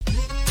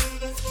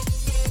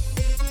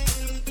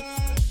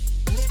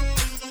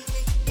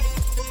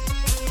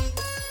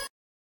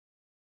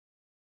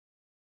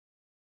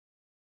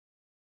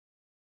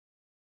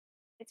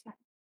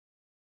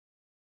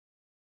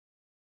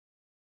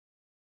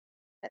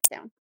That's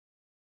down.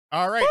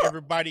 All right,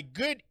 everybody.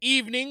 Good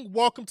evening.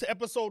 Welcome to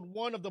episode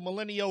 1 of the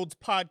Millennials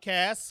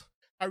podcast.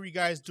 How are you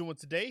guys doing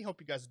today? Hope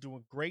you guys are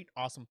doing great,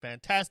 awesome,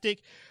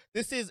 fantastic.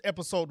 This is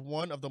episode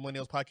 1 of the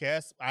Millennials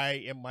podcast.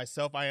 I am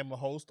a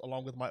host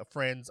along with my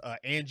friends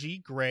Angie,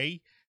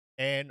 Gray,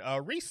 and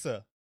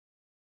Risa.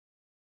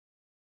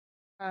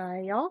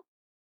 Y'all?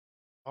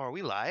 Oh, are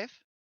we live?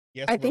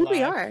 Yes, I we're think we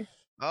live. are.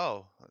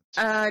 Oh,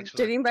 thanks for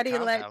Did the anybody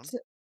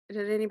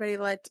countdown.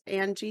 let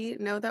Angie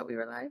know that we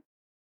were live?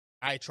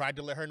 I tried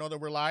to let her know that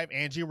we're live.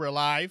 Angie, we're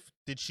live.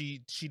 Did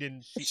she? She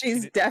didn't.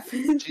 She's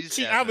deafened.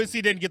 She's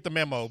Obviously didn't get the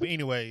memo. But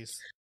anyways,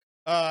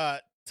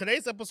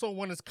 today's episode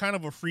 1 is kind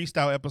of a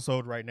freestyle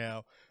episode right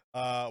now.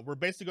 We're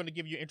basically going to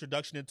give you an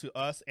introduction into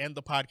us and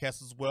the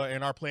podcast as well,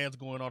 and our plans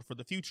going on for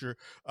the future.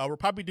 We'll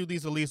probably do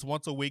these at least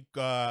once a week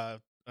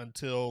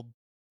until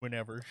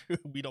whenever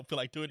we don't feel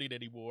like doing it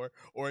anymore,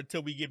 or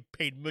until we get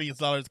paid millions of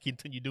dollars to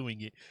continue doing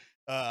it.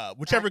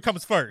 Whichever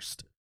comes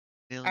first.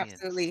 Millions.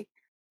 Absolutely.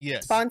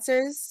 Yes.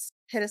 Sponsors,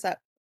 hit us up.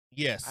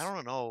 Yes. I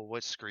don't know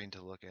what screen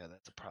to look at.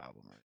 That's a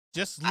problem.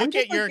 Just I'm look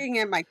just at your looking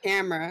at my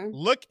camera.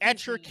 look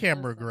at your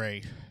camera,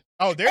 Gray.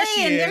 Oh, there she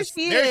Hey, and is. there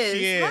she She is.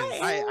 is.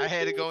 Hi. I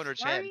had to go in her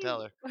chat and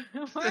tell her.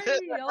 Why are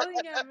you yelling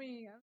at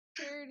me? I'm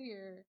scared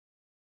here.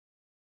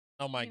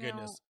 Oh my You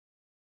goodness. know-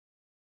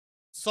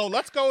 So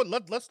let's go.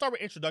 Let's start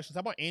with introductions. How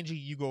about Angie?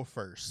 You go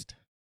first.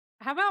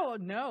 How about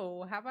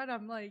no? How about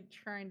I'm like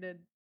trying to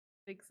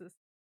fix this?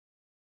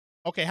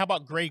 Okay. How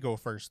about Gray go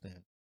first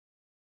then?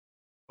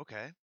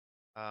 Okay.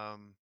 Hi,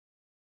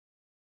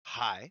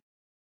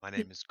 my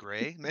name is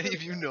Gray. Many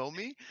of you know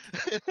me.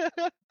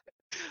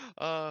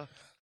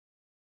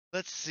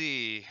 Let's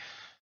see.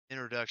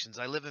 Introductions.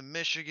 I live in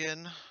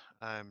Michigan.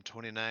 I'm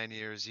 29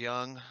 years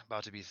young,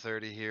 about to be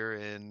 30 here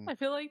in I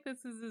feel like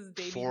this is his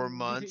dating 4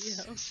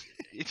 months.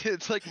 video.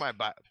 It's like my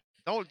bio.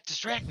 Don't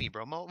distract me,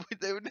 bro.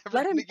 They were never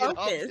Let him gonna get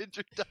off focus.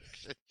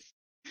 introductions.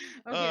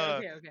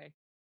 Okay.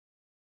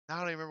 I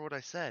don't even remember what I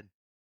said.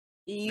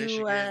 You,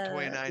 Michigan,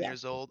 29 yeah.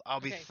 years old.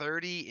 I'll be Okay.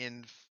 30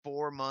 in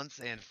 4 months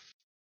and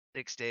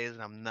 6 days,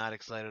 and I'm not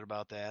excited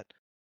about that.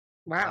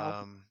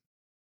 Wow.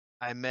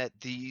 I met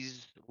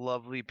these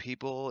lovely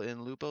people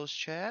in Lupo's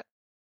chat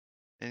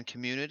and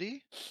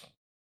community.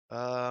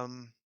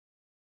 Passing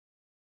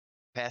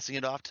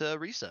it off to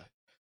Risa.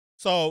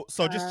 So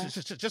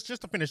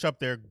just to finish up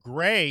there,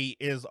 Gray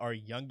is our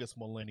youngest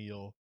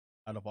millennial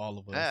out of all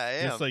of us. Yeah,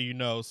 I just am. so you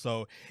know.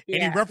 So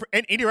Yeah.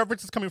 any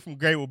references coming from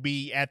Gray will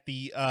be at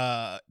the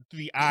through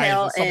the eyes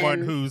Tail of someone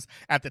end. who's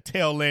at the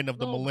tail end of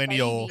the Little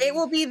millennial. baby. It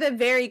will be the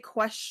very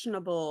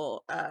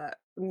questionable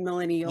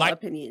millennial Like-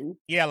 opinion.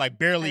 Yeah, like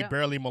barely I don't-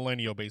 barely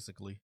millennial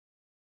basically.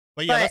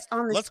 But yeah, But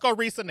on the let's go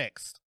Risa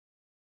next.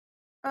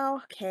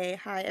 Okay.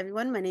 Hi,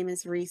 everyone. My name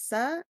is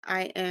Risa.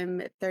 I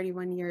am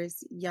 31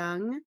 years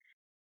young.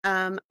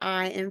 I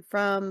am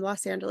from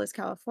Los Angeles,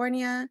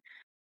 California.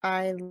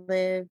 I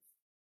live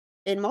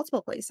in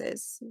multiple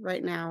places.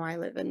 Right now, I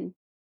live in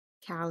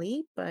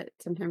Cali, but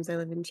sometimes I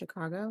live in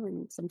Chicago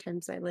and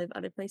sometimes I live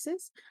other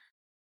places.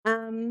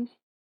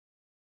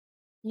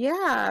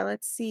 Yeah,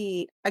 let's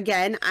see.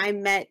 Again, I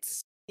met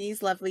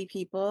these lovely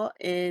people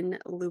in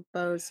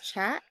Lupo's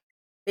chat.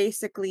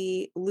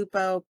 Basically,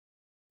 Lupo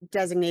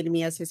designated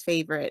me as his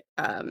favorite.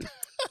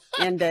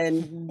 And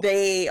then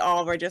they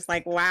all were just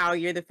like, wow,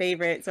 you're the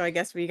favorite. So I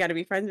guess we got to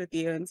be friends with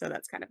you. And so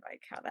that's kind of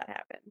like how that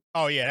happened.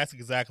 Oh yeah, that's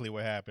exactly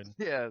what happened.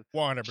 Yeah,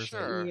 100%.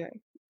 sure. Yeah.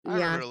 I Yeah,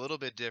 remember it a little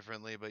bit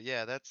differently, but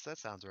yeah, that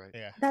sounds right.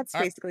 Yeah. that's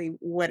All right. basically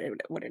what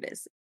it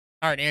is.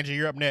 All right, Angie,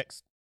 you're up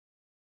next.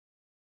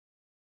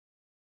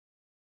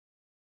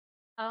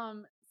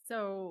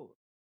 So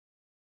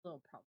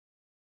little problem.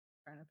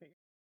 Trying to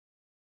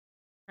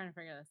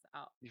figure this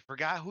out. You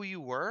forgot who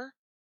you were?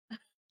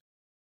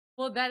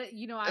 Well, that I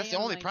That's the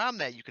am only like, problem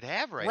that you could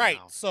have right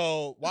now.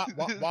 So while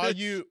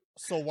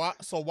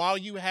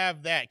you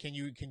have that, can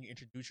you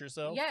introduce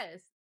yourself? Yes.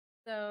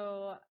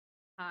 So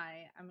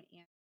hi, I'm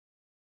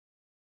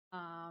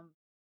Anne.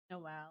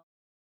 Noelle,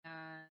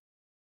 and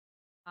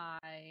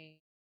I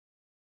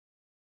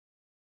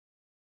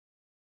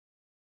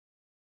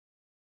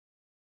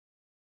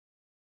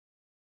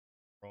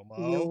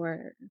Promo.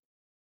 Your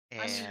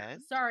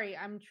And sorry,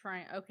 I'm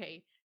trying.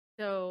 Okay,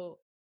 so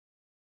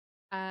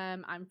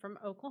I'm from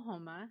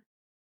Oklahoma,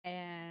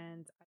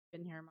 and I've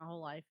been here my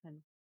whole life,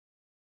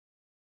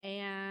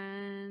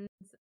 and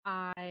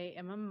I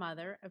am a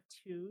mother of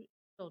 2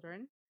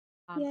 children,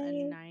 a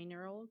Yay.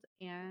 9-year-old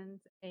and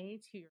a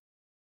 2-year-old.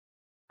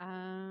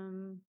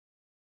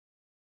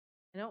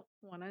 I don't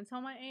want to tell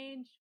my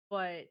age,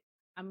 but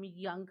I'm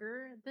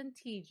younger than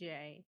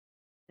TJ,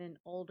 and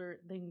older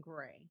than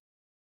Gray.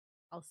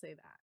 I'll say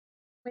that.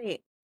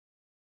 Wait,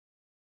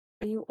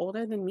 are you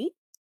older than me?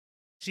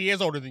 She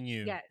is older than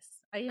you. Yes,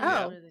 I am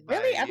Oh, older than by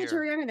really? a I thought you year.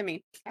 were younger than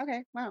me.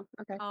 Okay. Wow.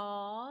 Okay.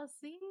 Aw,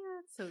 see,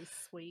 that's so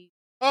sweet.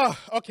 Oh,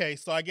 okay.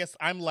 So I guess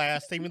I'm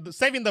last,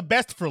 saving the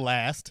best for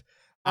last.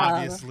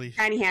 Obviously.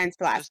 Tiny hands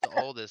class. Just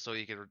the oldest, so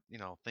you could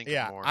think of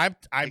Yeah, more. I'm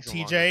Takes them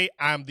longer. TJ.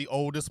 I'm the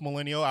oldest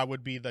millennial. I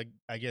would be the,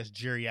 I guess,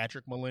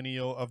 geriatric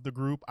millennial of the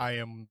group. I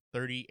am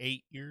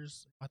 38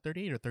 years. Am I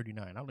 38 or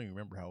 39? I don't even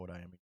remember how old I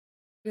am.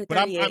 You're But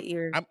 38.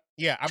 You're I'm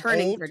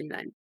turning old.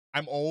 39.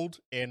 I'm old,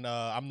 and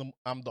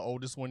I'm the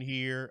oldest one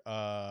here.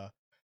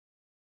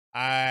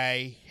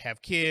 I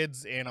have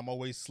kids, and I'm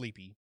always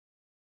sleepy.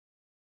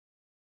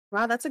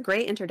 Wow, that's a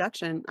great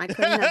introduction. I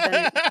couldn't have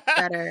done it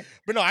better.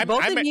 But no,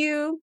 Both of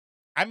you.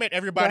 I met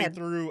everybody ahead.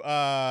 through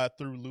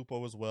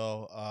Lupo as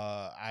well.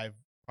 I've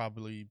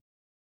probably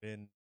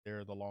been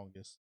there the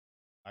longest.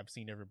 I've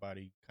seen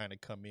everybody kind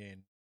of come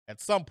in at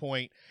some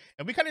point,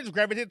 and we kind of just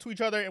gravitate to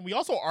each other, and we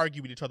also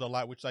argue with each other a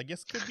lot, which I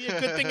guess could be a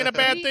good thing and a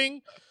bad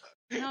thing.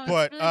 No,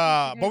 But it's really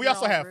good but we because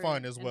also you're all have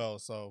fun rude as and well.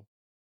 So,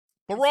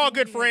 but it we're all seems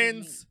good you guys are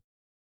mean. friends,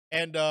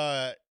 and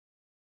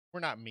we're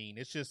not mean.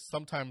 It's just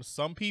sometimes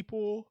some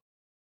people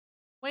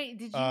Wait,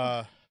 did you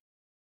are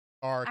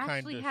kind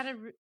actually of had a I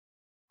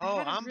Oh,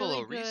 had a I'm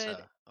really below good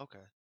Risa. Okay.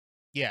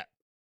 yeah.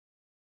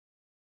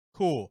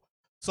 Cool.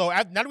 So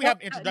now that we Well,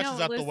 have introductions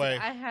no, out the listen, way,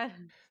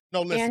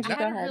 no, listen. Angie, I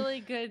go had a ahead. really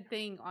good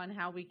thing on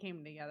how we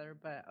came together,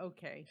 but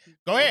okay.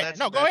 Go Well, ahead. that's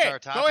No, go that's ahead. our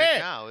Go topic ahead.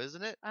 now,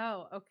 isn't it?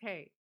 Oh,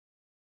 okay.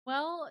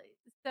 Well,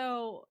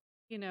 so,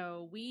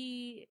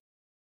 we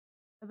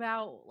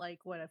about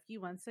a few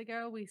months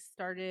ago, we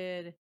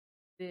started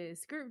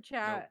this group Nope,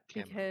 chat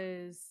camera.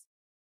 because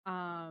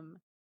um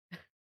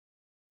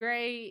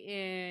Gray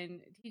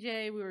and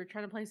TJ, we were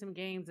trying to play some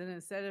games, and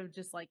instead of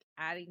just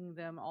adding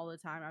them all the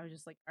time, I was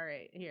just like, all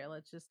right, here,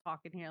 let's just talk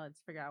in here, let's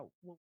figure out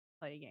we'll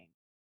play a game.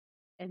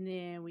 And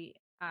then we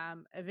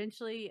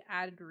eventually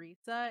added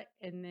Risa,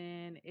 and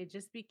then it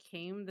just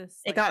became this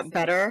It got safe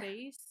better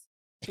space.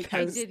 I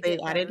because did they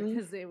get added better me.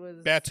 because it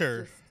was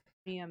Better. just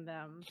me and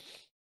them.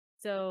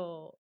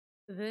 So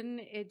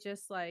then it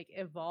just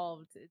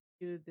evolved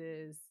to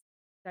this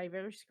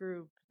diverse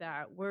group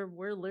that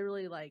we're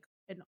literally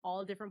in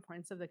all different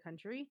points of the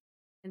country,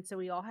 and so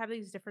we all have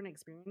these different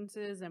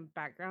experiences and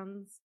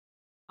backgrounds.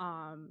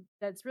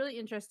 That's really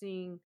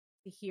interesting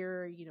to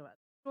hear,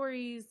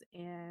 stories,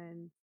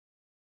 and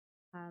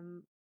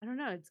I don't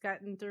know.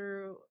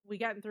 We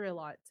gotten through a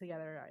lot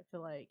together. I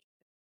feel like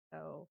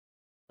so,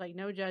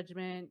 no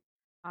judgment.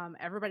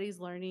 Everybody's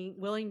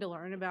willing to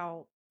learn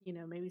about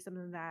maybe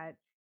something that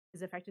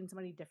is affecting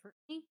somebody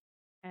differently,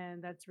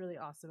 and that's really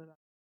awesome about.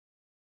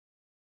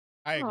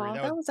 I agree. Oh,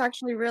 That that was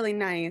actually really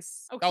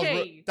nice.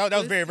 Okay, that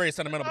was this- very, very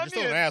sentimental. But you're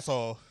still an Onions.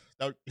 asshole.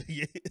 That,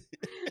 yeah.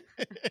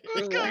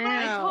 Who's coming?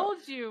 I Wow.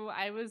 told you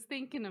I was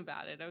thinking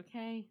about it.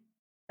 Okay,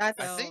 That's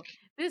I so think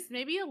this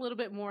may be a little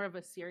bit more of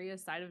a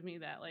serious side of me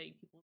that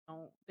people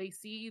don't. They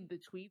see the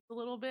tweets a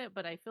little bit,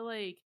 but I feel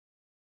like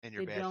and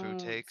your they bad food don't.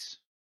 takes.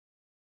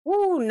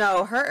 Ooh,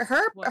 no, her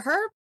What?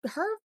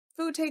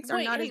 food takes are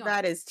Wait, not as hang on.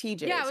 bad as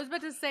TJ's. Yeah, I was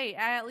about to say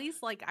I at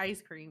least like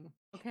ice cream.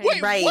 Okay.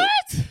 Wait, Right. what?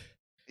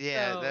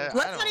 Yeah, So- that, I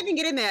Let's not don't- even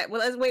get in that. Well,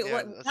 let's wait. Yeah,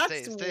 What? let's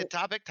That's stay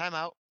topic. Time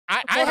out.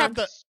 I Hold have on.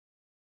 the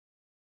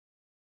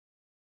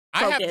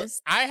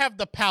Focus. I have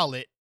the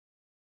palate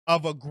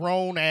of a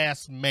grown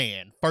ass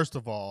man. First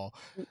of all,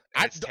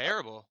 It's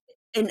terrible.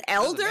 An Doesn't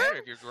elder. matter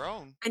if you're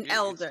grown. An It's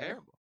elder.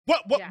 terrible.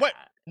 what Yeah.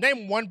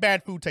 name one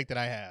bad food take that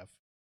I have.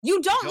 You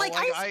You don't don't like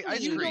ice ice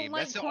cream. You don't cream.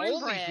 like That's the only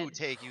cornbread. food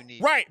take you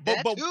need. Right,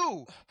 That but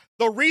too.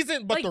 the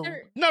reason, but Like, the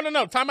they're-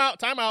 no, time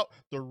out.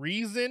 The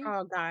reason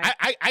Oh God.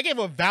 I gave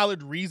a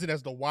valid reason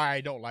as to why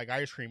I don't like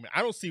ice cream.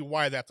 I don't see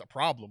why that's a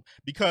problem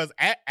because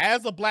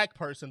as a black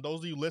person, those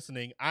of you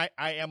listening, I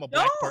am a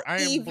black person.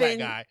 I am a black even-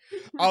 guy.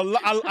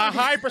 A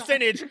high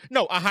percentage,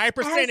 a high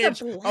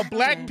percentage of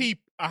black man.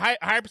 people, a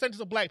high percentage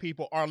of black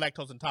people are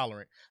lactose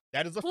intolerant.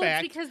 That is a Well,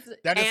 fact. it's because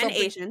That is And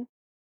something. Asian.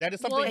 That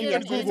is well, something you yeah,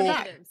 can and Google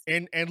Asians.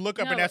 and look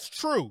up, No, and that's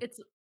true. it's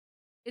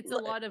a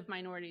Look- lot of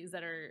minorities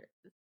that are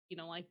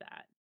like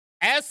that.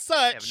 As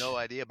I have such, no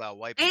idea about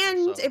white people.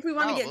 And so if we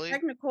want to get probably.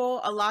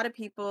 technical, a lot of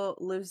people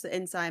lose the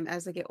enzyme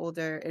as they get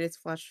older. It is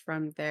flushed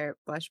from their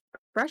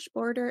brush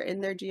border in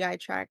their GI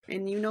tract,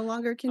 and you no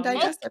longer can Oh, yeah.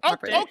 digest it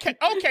properly.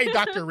 okay,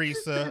 Dr.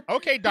 Risa.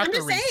 Okay, Dr. I'm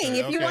just Risa. saying,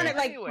 if you okay. want to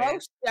Anyway, throw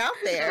shit out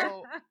there,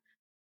 So,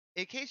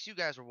 in case you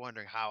guys were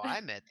wondering how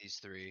I met these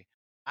three,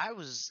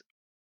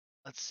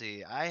 let's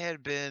see, I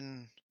had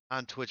been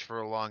on Twitch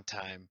for a long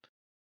time.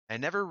 I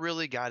never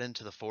really got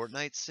into the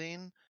Fortnite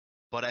scene,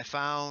 but I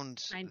found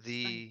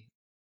 9%.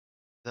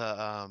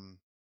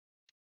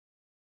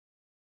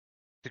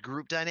 the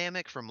group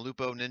dynamic from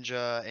Lupo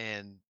Ninja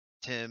and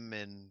Tim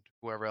and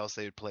whoever else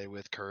they would play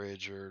with,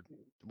 Courage or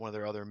one of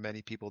their other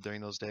many people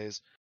during those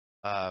days.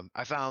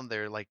 I found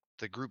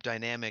the group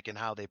dynamic and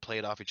how they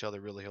played off each other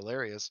really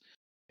hilarious.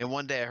 And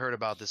one day I heard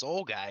about this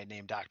old guy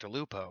named Dr.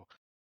 Lupo.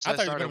 So I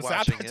thought you started were going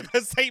watching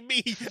to say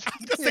me. I was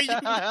going to say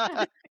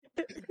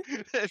you.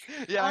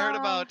 Yeah, I heard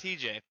about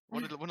TJ,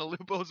 one of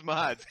Lupo's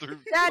mods through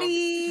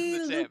Daddy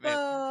from the chat, man.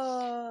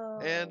 Lupo.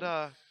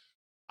 And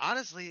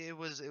honestly, it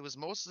was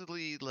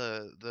mostly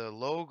the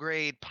low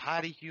grade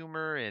potty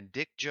humor and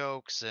dick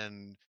jokes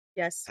and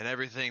Yes,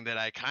 everything that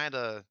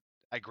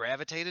I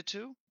gravitated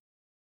to.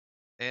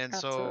 And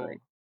so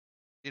Absolutely.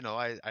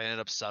 I ended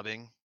up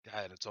subbing.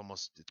 God, it's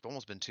almost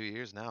been 2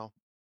 years now.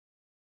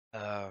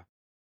 Uh,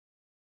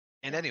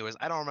 and Yeah. anyways,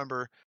 I don't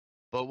remember,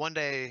 but one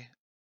day,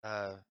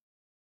 uh,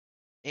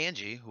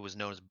 Angie, who was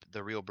known as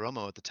the real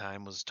Bromo at the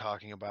time, was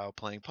talking about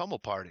playing Pummel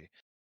Party,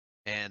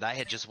 and I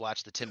had just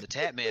watched the Tim the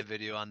Tap Man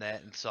video on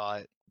that and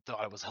thought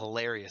it was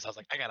hilarious. I was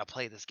like, I gotta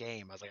play this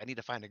game. I was like, I need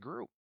to find a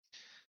group.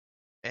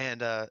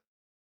 And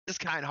this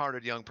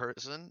kind-hearted young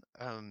person,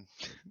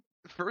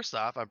 first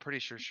off, I'm pretty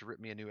sure she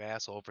ripped me a new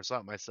asshole for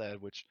something I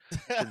said, which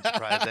shouldn't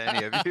surprise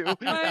any of you.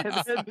 What?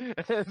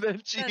 And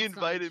then she That's not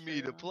invited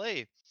me to true.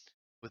 play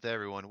with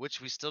everyone,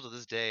 which we still to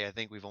this day, I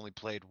think we've only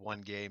played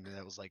one game, and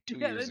that was like 2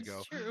 Yeah, years that's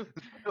ago. true.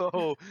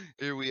 So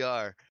here we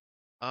are.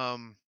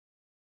 Um,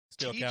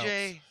 Still counts.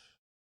 TJ,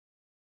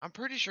 I'm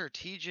pretty sure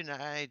TJ and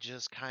I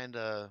just kind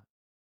of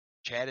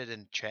chatted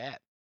in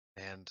chat,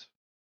 and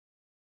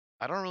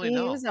I don't really He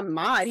know. was a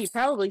mod. He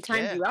probably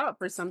timed Yeah, you out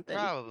for something.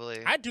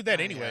 probably. I do that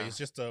Yeah. anyways,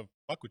 just to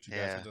fuck with you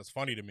guys Yeah. because it's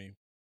funny to me.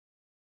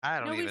 I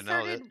No, don't we even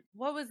know that. started.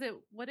 What was it?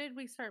 What did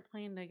we start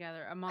playing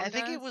together? Among I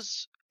think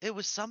Us? it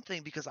was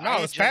something because I No,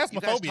 had it's just you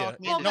guys Phasmophobia. talked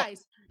me Fall into No,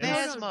 Guys. it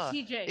was, No, Phasma.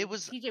 TJ. It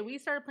was TJ. We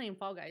started playing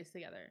Fall Guys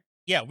together.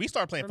 yeah, we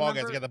started playing Fall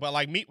Guys Remember? together, but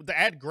like me to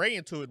add Gray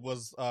into it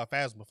was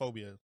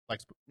Phasmophobia.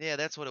 Like yeah,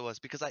 that's what it was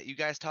because you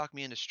guys talked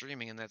me into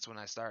streaming and that's when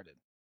I started.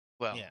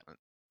 Well, yeah.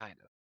 kind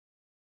of.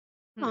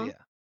 Hmm. But Huh. yeah.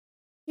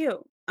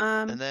 Cute.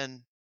 And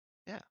then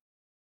yeah,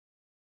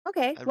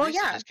 Okay. Well, Risa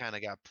yeah. just kind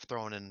of got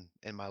thrown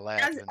in my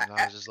lap As, and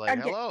I was just like,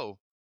 again, "Hello."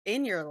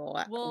 in your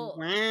lap. Well,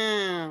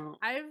 Wow.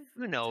 I've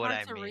You know what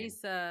talked I to mean.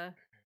 Risa.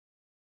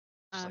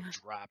 Just Uh, like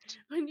dropped.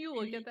 when you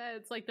look at that,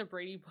 it's like the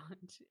Brady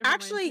Bunch. It reminds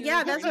Actually, me yeah,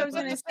 of the that's what I was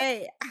Brady gonna Bunch.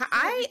 say.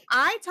 Like,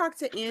 I talked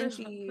to they're like,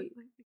 Angie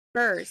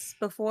first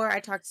before I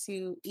talked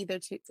to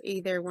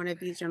either one of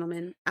these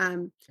gentlemen.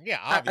 Yeah,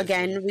 obviously.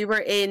 Again, we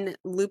were in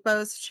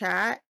Lupo's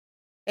chat,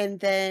 and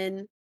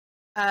then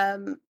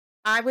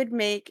I would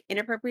make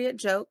inappropriate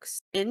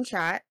jokes in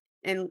chat,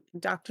 and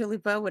Dr.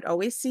 Lupo would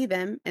always see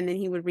them, and then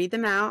he would read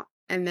them out,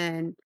 and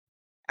then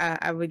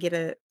I would get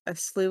a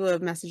slew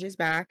of messages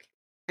back.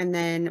 And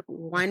then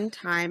one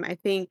time, I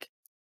think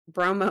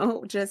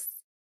Bromo just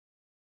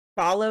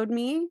followed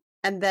me,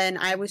 and then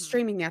I was Mhm.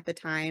 streaming at the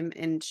time,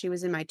 and she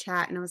was in my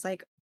chat, and I was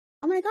like,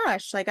 "Oh my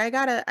gosh, like I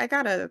got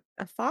a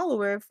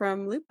follower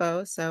from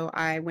Lupo." So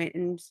I went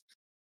and,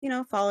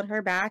 followed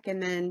her back,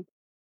 and then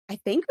I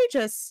think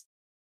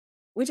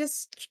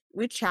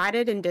we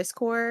chatted in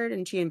Discord,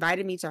 and she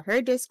invited me to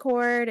her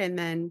Discord, and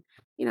then,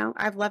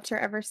 I've loved her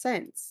ever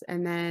since.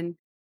 And then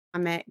I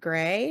met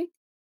Gray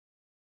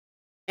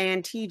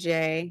and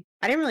TJ.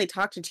 I didn't really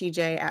talk to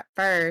TJ at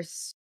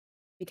first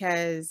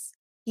because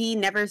he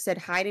never said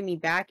hi to me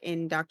back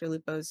in Dr.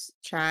 Lupo's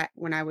chat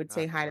when I would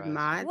say Not hi to the surprising.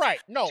 mods. Right.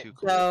 No. Too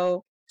cool.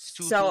 So It's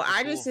too so cool for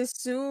I just school.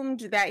 assumed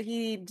that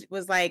he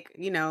was like,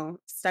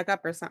 stuck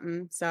up or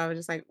something. So I was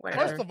just like, First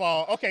whatever. of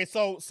all, okay,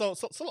 so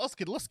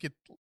let's get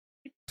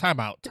time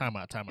out.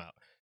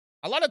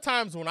 A lot of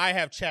times when I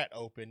have chat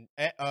open,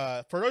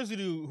 for those of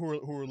you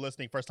who are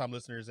listening, first time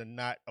listeners and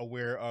not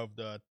aware of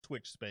the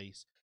Twitch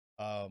space,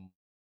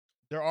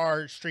 there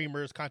are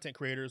streamers, content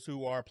creators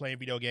who are playing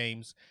video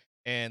games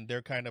and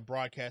they're kind of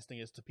broadcasting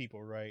it to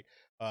people, right?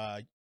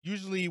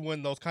 Usually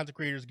when those content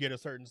creators get a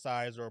certain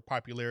size or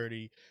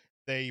popularity,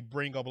 they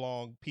bring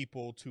along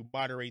people to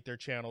moderate their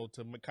channel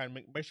to kind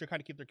of make sure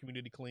kind of keep their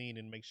community clean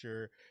and make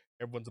sure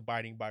everyone's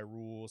abiding by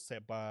rules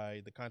set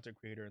by the content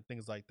creator and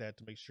things like that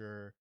to make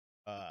sure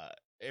uh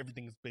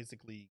everything's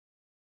basically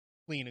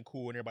clean and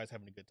cool and everybody's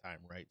having a good time,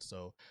 right?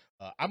 So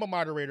I'm a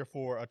moderator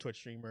for a Twitch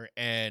streamer,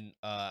 and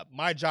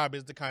my job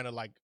is to kind of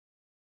like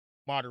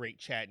moderate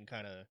chat and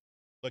kind of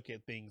look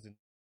at things and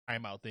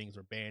time out things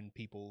or ban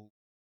people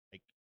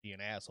like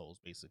being assholes,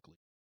 basically,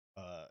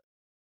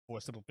 for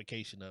a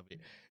simplification of it.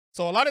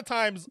 So a lot of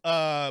times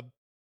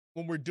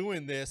when we're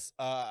doing this,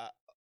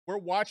 we're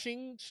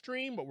watching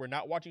stream, but we're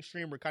not watching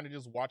stream. We're kind of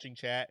just watching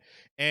chat.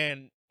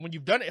 And when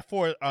you've done it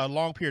for a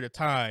long period of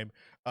time,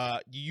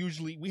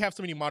 we have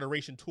so many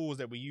moderation tools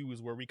that we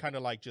use where we kind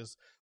of like just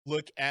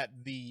look at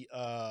the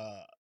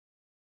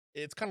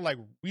it's kind of like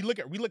we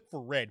look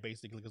for red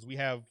basically because we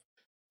have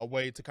a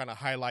way to kind of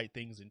highlight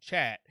things in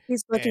chat.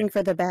 He's looking And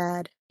for the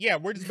bad. yeah,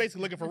 we're just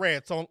basically looking for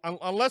red. So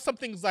unless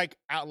something's like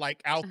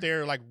out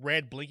there, like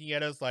red blinking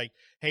at us, like,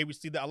 hey, we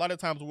see that. A lot of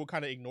times we'll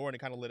kind of ignore it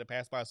and kind of let it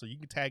pass by. So you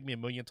can tag me a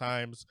million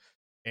times,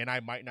 and I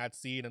might not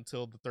see it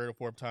until the third or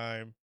fourth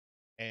time,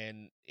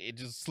 and it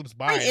just slips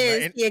by. Point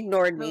is, he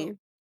ignored So, me.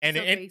 And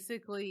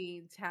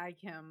basically, tag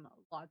him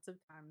lots of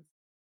times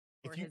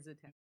for if you his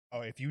attention.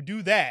 if you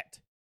do that,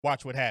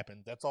 watch what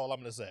happens. That's all I'm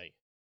gonna say.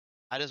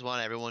 I just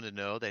want everyone to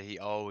know that he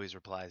always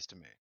replies to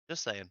me.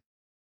 Just saying.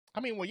 I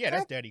mean, well, yeah,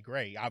 that's Daddy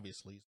Gray,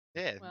 obviously.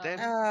 Yeah.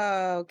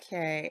 Well,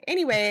 Okay.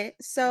 Anyway,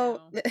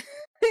 so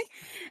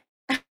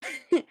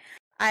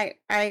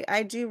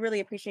I do really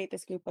appreciate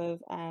this group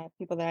of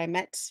people that I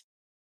met.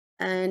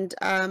 And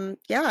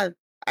yeah,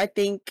 I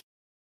think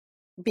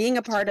being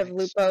a part of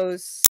Thanks.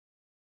 Lupo's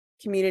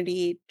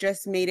community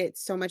just made it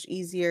so much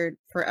easier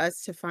for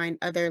us to find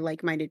other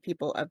like-minded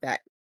people of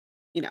that,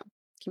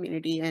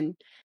 community, and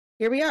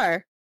here we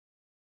are.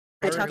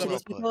 I Birds talk to of a Well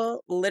these put.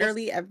 people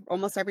literally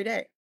almost every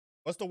day.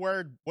 what's the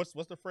word? What's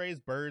the phrase?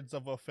 Birds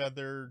of a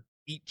feather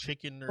eat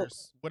chicken or Well,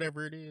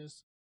 whatever it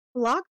is.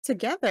 flock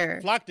together.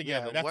 Flock Yeah,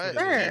 together. That's what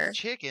what it eat is. Sure.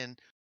 chicken?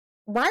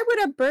 Why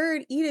would a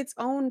bird eat its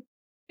own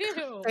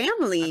Ew. I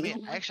family? mean,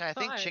 Oh my actually, I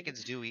think god.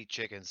 chickens do eat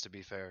chickens. To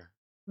be fair,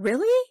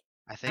 Really?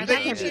 I I think Do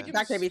That they so. eat can't be. Yeah,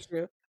 That can't be chickens?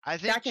 true. I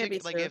That think can't be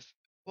chicken. Like true. if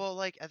well,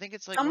 like I think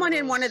it's like one of Someone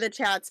in one of those. the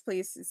chats,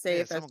 please say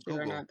Yeah, if that's someone true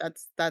or Google. not.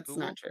 That's not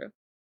Google. true.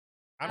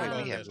 I don't Wait, know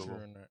we if have that's true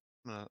Google. or not.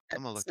 I'm gonna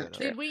That's look not that up.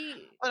 true. Did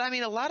we? But I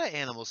mean, a lot of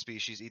animal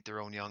species eat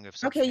their own young if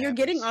something Okay, you're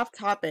getting happens. off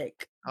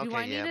topic. Do Okay,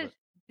 I need yeah, to? but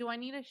Do I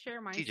need to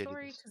share my TJ did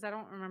story? this. Because I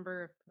don't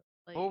remember. If,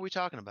 What were like, we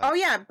talking Oh about?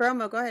 yeah,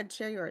 Bromo, go ahead,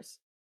 share yours.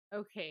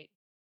 okay.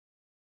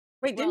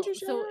 Wait, didn't Well, you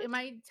share so yours? am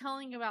I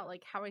telling about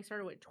like how I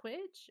started with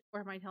Twitch,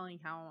 or am I telling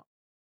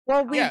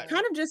Well, we Yeah,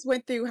 kind how? of just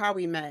went through how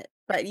we met,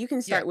 but you can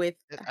yeah. start with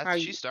how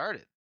She you.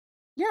 started.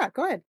 Yeah,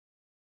 go ahead.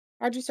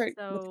 How'd you start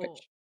with So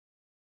Twitch?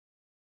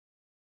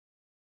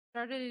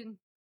 started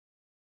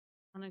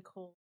on a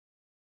cold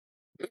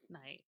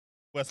night.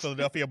 West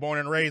Philadelphia, born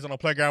and raised on a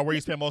playground where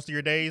you spend most of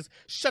your days.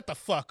 Shut the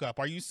fuck up.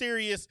 Are you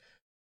serious?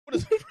 What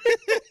is?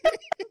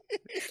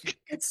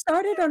 It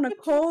started on a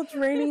cold,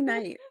 rainy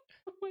night.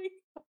 Oh my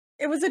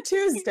It was a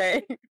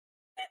Tuesday, god.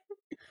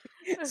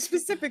 Okay.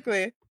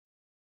 specifically.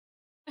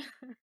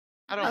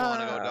 I don't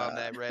want to go down Uh,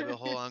 that rabbit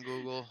hole on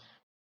Google.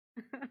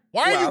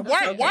 Why are you Wow.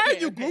 why Okay. why are Okay,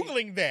 you okay.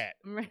 googling that?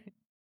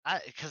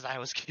 Because I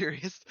was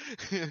curious.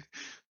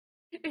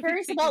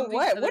 Curious Chickens about eat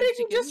what? other What did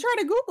you just chickens? try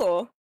to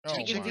Google? Oh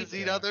my Chickens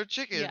eat god. other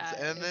chickens, Yeah,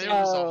 and there there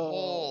was a Oh.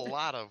 whole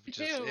lot of just.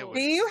 It Ew. was.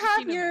 Do you I have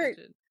can't your?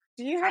 imagine.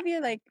 Do you have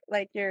your like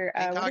your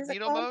what is it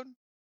Incognito called? mode?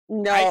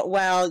 I No,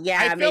 well, I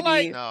yeah, feel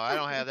like maybe. No, I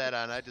don't have that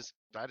on. I just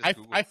I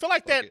Google. feel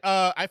like Fuck that it.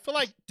 I feel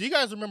like do you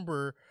guys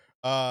remember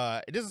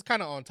this is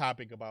kind of on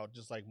topic about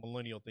just like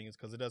millennial things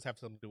because it does have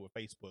something to do with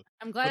Facebook.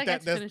 I'm glad But I got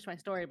to that's finish my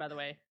story, by the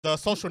way. the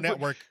social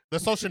network. The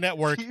social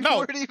network. You No,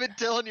 weren't even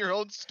telling your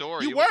own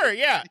story. you It was were, like-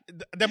 yeah.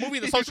 The movie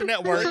The Social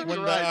Network when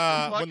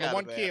plagiarized the fuck when the out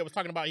one of that. kid was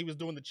talking about he was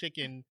doing the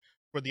chicken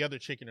for the other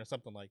chicken or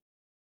something like.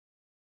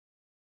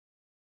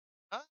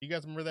 Huh? You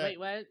guys remember that? Wait,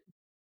 what?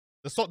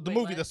 The Wait,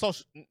 movie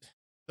what?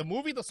 the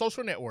movie The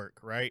Social Network,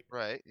 right?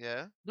 Right?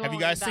 Yeah. The Have you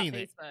one guys about seen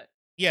it? Facebook.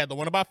 Yeah, the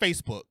one about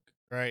Facebook,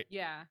 right?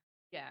 Yeah,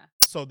 yeah.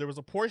 So there was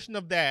a portion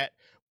of that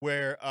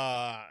where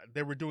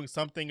they were doing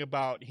something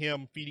about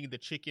him feeding the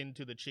chicken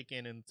to the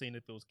chicken and seeing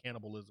if it was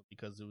cannibalism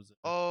because it was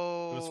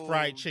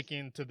fried Oh,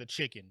 chicken to the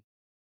chicken.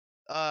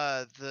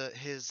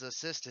 his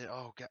assistant.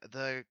 Oh, God,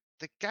 the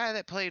guy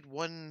that played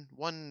one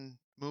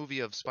movie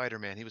of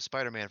Spider-Man. He was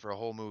Spider-Man for a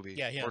whole movie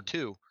Yeah, or him.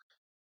 two,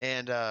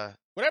 and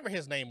Whatever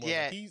his name was,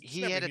 yeah, he's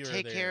he never had to here or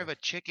take care of there.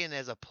 a chicken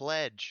as a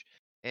pledge,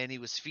 and he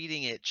was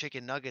feeding it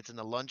chicken nuggets in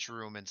the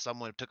lunchroom, and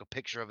someone took a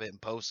picture of it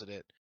and posted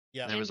it.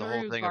 Yeah, And there was a whole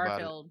Andrew thing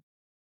about it. Garfield.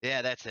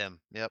 Yeah, that's him.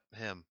 Yep,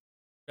 him.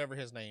 whatever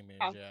his name is.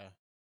 Oh. Yeah.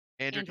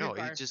 Andrew. Andrew No,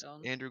 he's just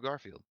Garfield. Andrew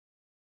Garfield.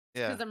 It's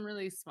Yeah, because I'm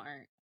really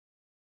smart.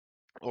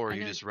 or I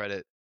you know. just read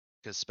it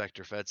because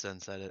Spectre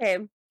Fedsen said it.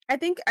 Okay, I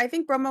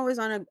think Bromo was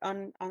on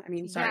I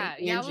mean, sorry,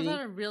 Yeah, I was on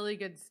Angie. a really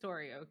good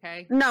story.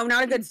 Okay. No,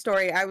 not a good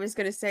story. I was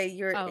gonna say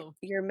Oh,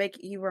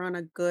 you were on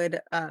a good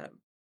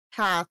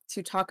path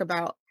to talk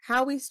about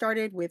how we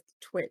started with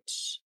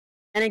Twitch.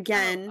 And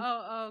again,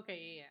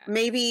 okay, yeah.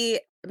 maybe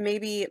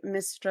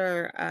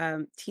Mr.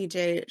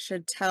 TJ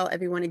should tell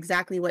everyone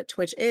exactly what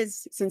Twitch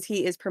is since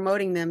he is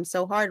promoting them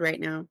so hard right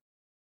now.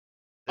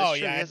 That's Oh true.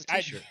 He yeah, has a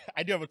T-shirt.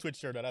 I do have a Twitch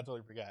shirt that I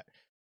totally forgot.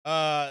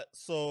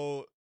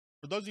 So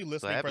for those of you So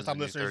listening, happens first time when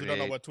you're listeners who don't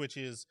know 38. what Twitch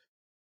is,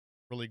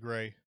 really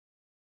gray.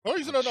 For those of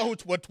you who don't know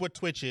what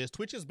Twitch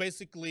is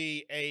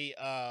basically a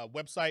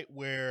website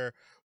where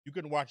you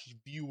can watch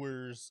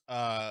viewers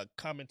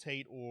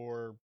commentate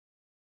or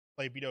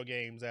play video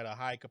games at a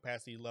high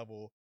capacity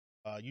level,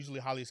 usually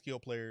highly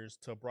skilled players,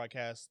 to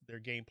broadcast their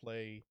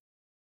gameplay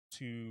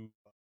to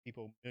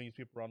millions of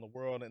people around the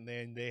world, and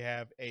then they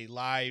have a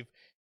live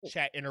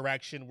chat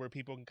interaction where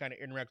people can kind of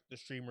interact with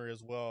the streamer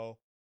as well,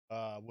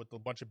 with a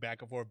bunch of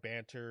back and forth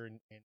banter and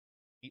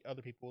meet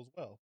other people as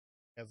well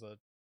as a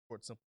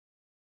short simple.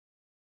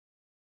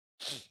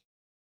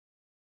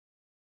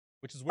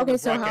 Which is where Okay, we're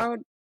so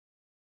broadcasting.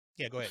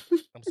 Yeah, go ahead.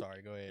 I'm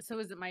sorry. Go ahead. So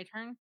is it my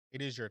turn?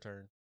 It is your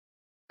turn.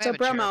 I So have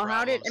a chair Bromo,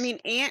 how did I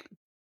problems. mean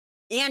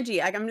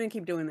Angie, I'm gonna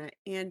keep doing that.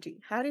 Angie,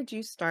 how did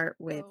you start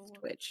with Oh.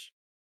 Twitch?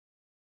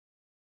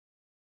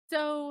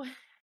 So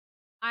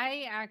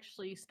I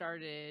actually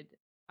started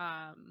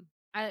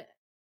I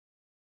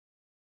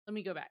let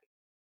me go back.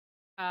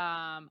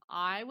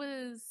 I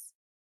was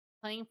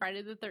playing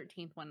Friday the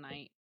 13th one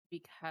night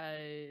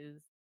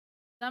because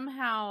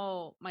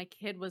somehow my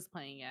kid was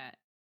playing it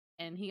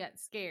and he got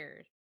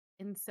scared.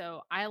 And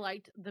so I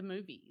liked the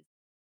movies.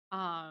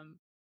 Um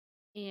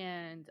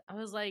and I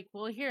was like,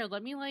 well, here,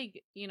 let me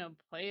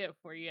play it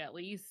for you at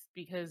least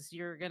because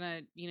you're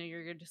gonna,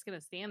 you're just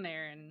gonna stand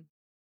there and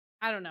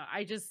I don't know.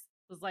 I just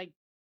was like,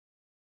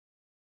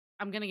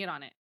 I'm gonna get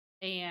on it.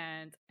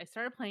 And I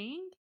started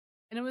playing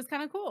and it was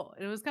kind of cool.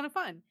 And it was kind of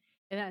fun.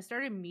 And I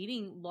started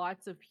meeting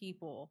lots of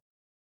people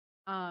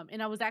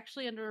And I was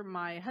actually under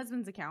my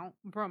husband's account,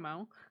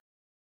 Bromo,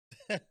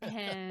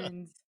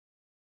 and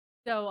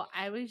so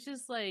I was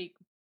just like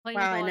playing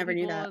with Wow, a I lot of never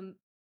knew people, that. and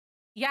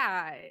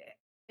yeah,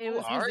 it Who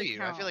was his are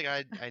you? I feel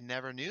account. like I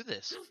never knew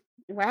this.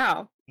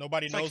 Wow.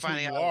 Nobody It's like knows who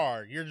finding you out.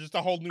 are. You're just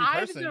a whole new I'm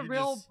person. the You're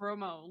real just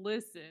Bromo.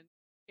 Listen,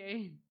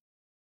 okay,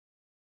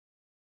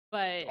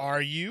 but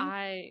are you?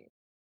 I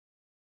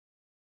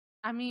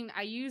I mean,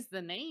 I use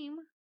the name,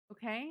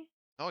 okay?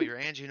 Oh, you're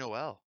Angie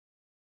Noel.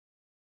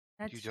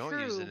 You That's don't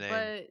use the true, name.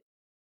 but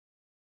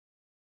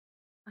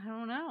I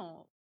don't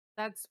know.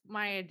 That's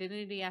my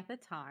identity at the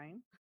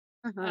time.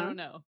 I Uh-huh. don't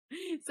know.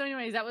 So,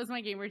 anyways, that was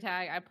my gamer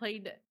tag. I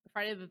played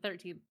Friday the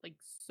 13th like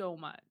so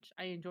much.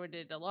 I enjoyed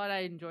it a lot. I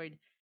enjoyed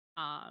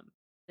um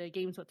the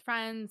games with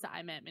friends.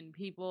 I met many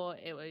people.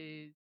 It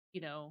was,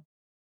 you know,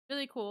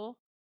 really cool.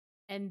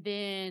 And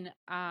then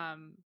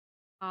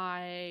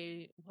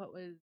what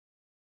was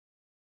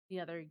the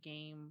other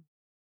game?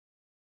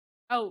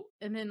 Oh,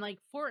 and then like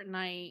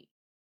Fortnite,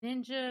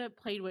 Ninja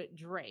played with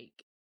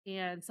Drake,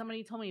 and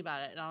somebody told me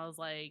about it, and I was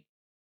like,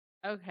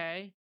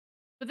 okay.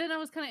 But then I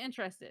was kind of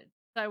interested,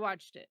 so I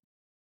watched it,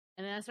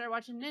 and then I started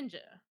watching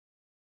Ninja,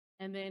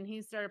 and then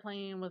he started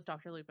playing with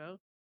Dr. Lupo,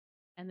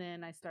 and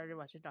then I started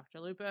watching Dr.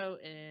 Lupo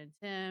and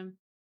Tim,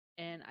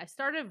 and I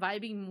started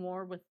vibing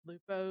more with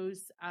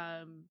Lupo's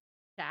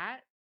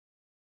chat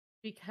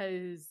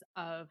because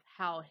of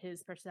how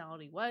his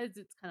personality was.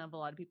 It's kind of a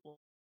lot of people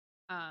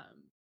um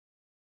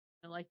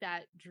like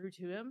that drew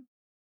to him.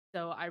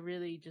 So I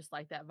really just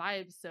like that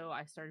vibe. So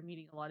I started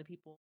meeting a lot of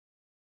people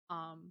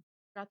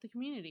throughout the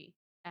community.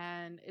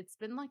 And it's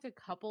been like a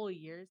couple of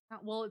years now.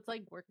 Well, it's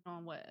like working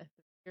on what, a 3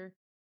 year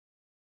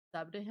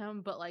sub to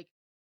him, but like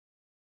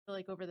I feel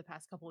like over the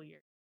past couple of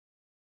years.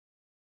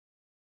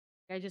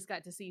 I just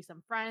got to see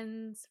some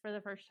friends for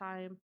the first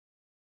time.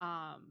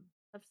 I've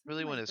seen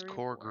Really, when like his 3 or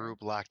core 4.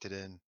 group locked it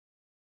in,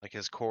 like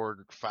his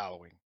core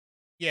following.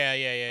 Yeah. Oh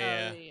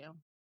yeah.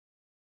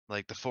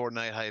 Like the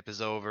Fortnite hype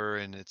is over,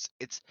 and it's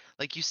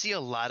like you see a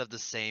lot of the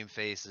same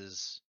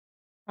faces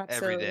every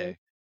Absolutely. day.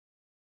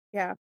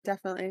 Yeah,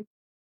 definitely.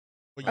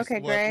 Well, Okay,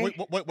 Gray.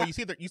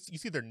 you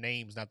see their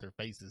names, not their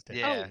faces.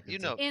 Yeah, Oh,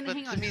 It's a, and but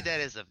hang to on. me that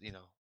is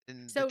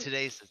in So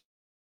today's.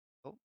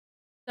 Oh,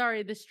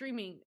 sorry, the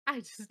streaming. I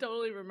just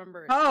totally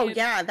remembered. Oh, And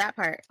yeah, that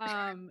part.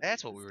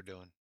 that's what we were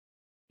doing.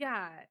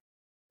 yeah.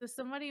 So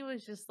somebody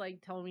was just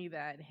like telling me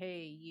that,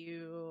 hey,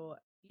 you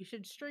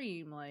should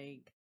stream.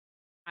 Like,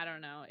 I don't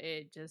know.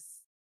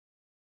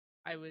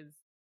 I was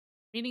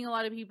meeting a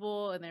lot of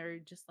people and they're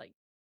just like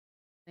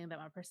saying that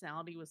my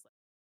personality was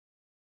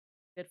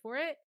like good for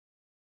it.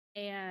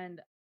 And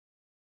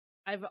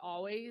I've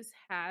always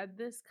had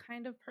this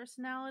kind of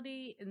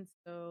personality. And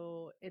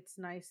so it's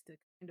nice to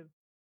kind of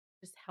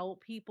just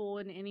help people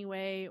in any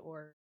way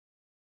or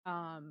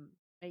um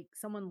make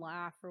someone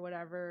laugh or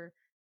whatever.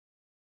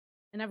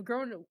 And I've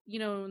grown,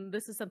 and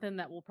this is something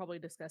that we'll probably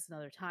discuss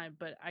another time,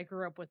 but I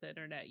grew up with the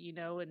internet,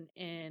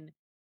 and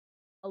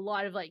a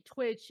lot of like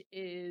Twitch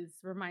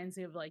reminds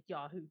me of like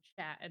Yahoo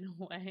chat in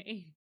a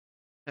way.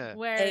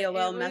 Where it AOL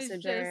was just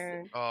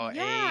Messenger. Oh, AIM,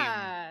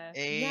 yeah,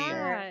 AIM. Sure.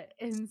 yeah.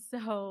 And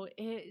so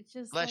it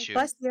just Bless like you.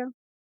 Bless you.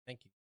 thank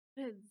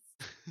you.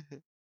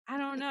 it's, I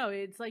don't know,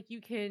 it's like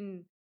you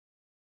can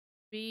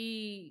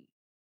be,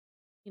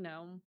 you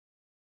know,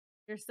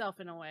 yourself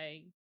in a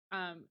way.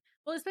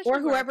 Well, especially Or where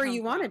I whoever come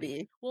you want to from.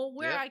 be. Well,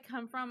 where Yep. I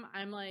come from,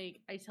 I'm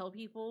like, I tell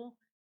people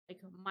like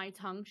my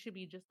tongue should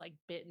be just like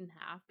bit in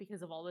half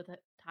because of all the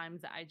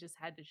times that I just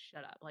had to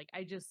shut up. Like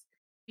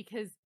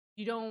because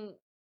you don't,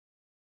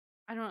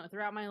 I don't know,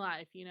 throughout my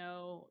life,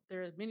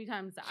 there are many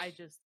times that I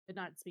just did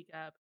not speak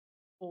up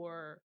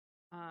for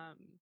um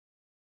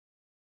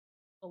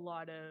a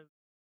lot of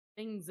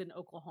things in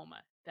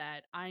Oklahoma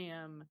that I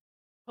am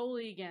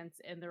totally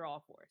against and they're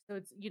all for. So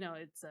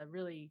it's a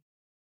really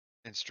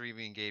And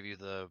streaming gave you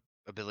the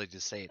ability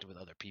to say it with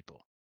other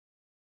people.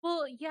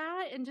 well,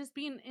 yeah, and just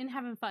being and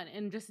having fun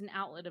and just an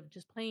outlet of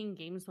just playing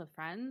games with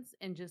friends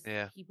and just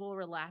Yeah. people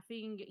were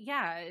laughing.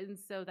 Yeah, and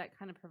so that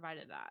kind of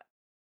provided that.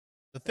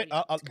 The So thing,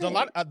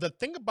 yeah. the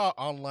thing about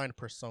online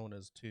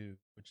personas too,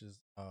 which is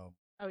Oh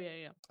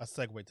yeah. a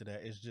segue to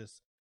that, is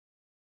just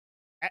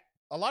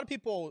a lot of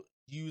people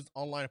use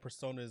online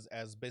personas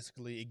as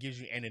basically it gives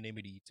you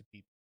anonymity to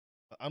people,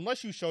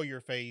 unless you show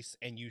your face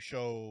and you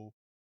show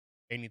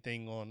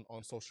anything on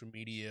social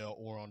media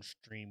or on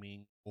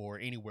streaming or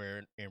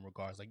anywhere in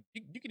regards. Like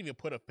you can even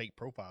put a fake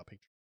profile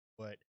picture,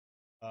 but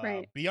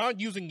Right.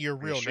 beyond using your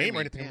When you're real name or streaming,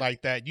 anything yeah.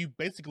 like that, you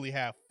basically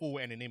have full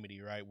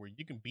anonymity, right? Where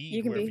you can be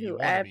You can whoever be you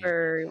want to be.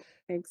 whoever.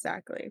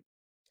 Exactly.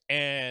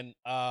 And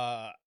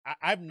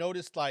I've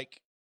noticed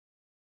like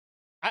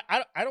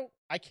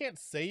I can't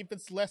say if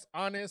it's less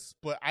honest,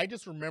 but I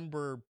just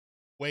remember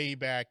way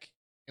back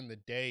in the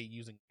day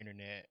using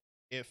internet,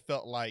 it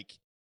felt like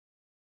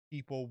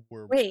people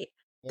were Wait,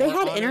 they more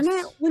had internet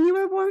honest. when you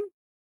were born?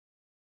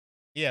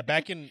 Yeah,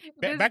 back in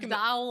This back in the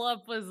dial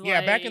up was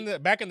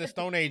back in the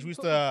Stone Age, we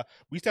used to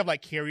have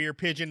like carrier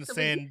pigeons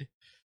Somebody- send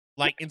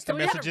like instant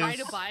somebody had to messages.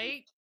 ride a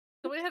bike.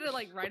 Somebody had to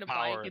like ride a bike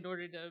Power. in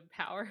order to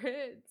power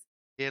it.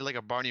 He had like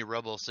a Barney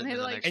Rubble And sitting they in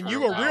the like next And room. you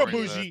were real powering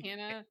the- bougie.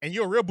 Hannah. And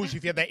you're a real bougie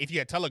if you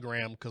had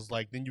Telegram, because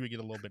like then you would get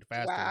a little bit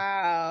faster.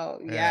 Wow.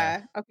 Yeah.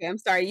 Yeah. Okay, I'm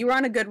sorry. You were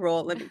on a good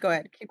roll. Let me go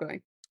ahead. Keep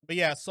going. But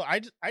yeah, so I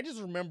just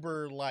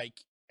remember like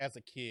as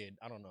a kid,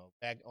 I don't know,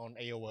 back on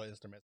AOL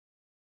Instant Messenger,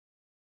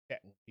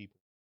 chatting with people.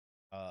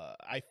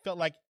 I felt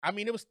like, I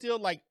mean, it was still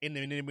like in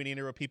the beginning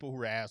there were people who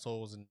were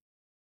assholes and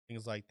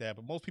things like that,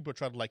 but most people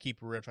try to like keep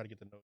it real, try to get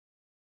the note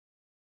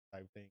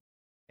type thing.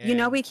 You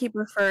know, And- we keep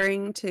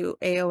referring to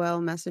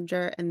AOL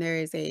Messenger, and there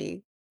is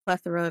a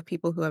plethora of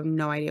people who have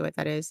no idea what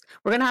that is.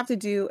 We're gonna have to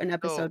do an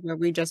episode where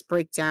we just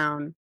break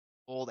down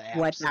old apps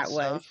what and that was.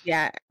 stuff.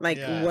 Yeah, like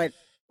Yeah. what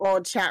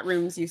old chat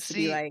rooms used to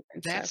be See, like.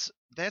 And stuff.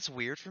 that's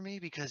weird for me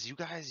because you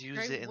guys use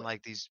Very it in w-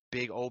 like these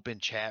big open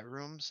chat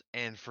rooms,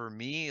 and for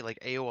me, like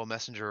AOL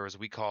Messenger, or as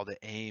we called it,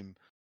 AIM,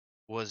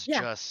 was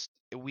Yeah. just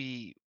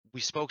we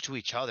spoke to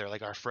each other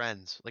like our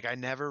friends. Like I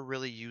never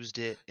really used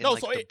it in No,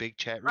 like so the it- big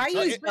chat I rooms.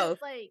 So use it- But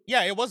both. like,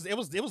 yeah, it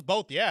was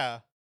both, yeah.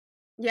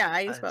 Yeah, I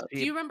use both. do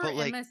you remember but,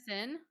 like,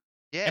 MSN?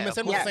 Yeah, of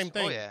MSN was the Yes. same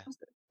course. Oh thing. yeah,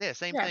 yeah,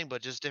 same Yeah. thing,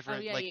 but just Oh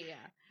different. yeah, like yeah,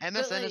 yeah.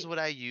 MSN is like- what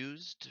I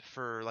used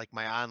for like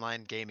my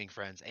online gaming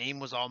friends. AIM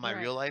was all my Right.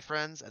 real life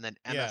friends, and then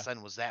Yeah.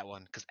 MSN was that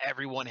one because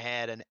everyone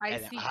had a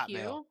Hotmail.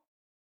 ICQ.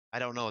 I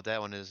don't know what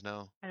that one is.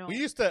 No. I don't. You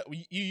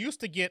used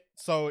to get,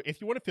 so if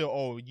you want to feel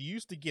old, you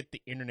used to get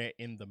the internet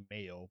in the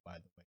mail, by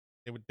the way.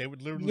 They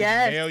would literally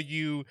Yes.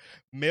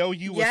 mail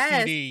you a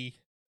Yes. CD.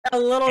 A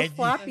little And you-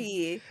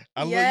 floppy.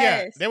 Yeah,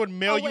 Yes. they would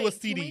mail Oh, you a wait,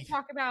 Can we CD.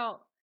 talk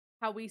about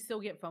how we still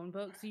get phone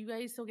books? Do you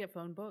guys still get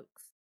phone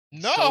books?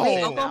 No. So Wait,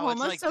 now Oklahoma it's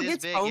like still this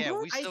gets big. phone Yeah, we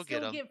books? I still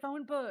get them.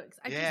 phone books.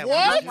 I Yeah, just we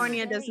got do. one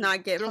California does today.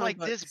 not get They're phone like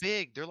books. this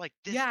big. They're like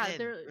this Yeah, thin.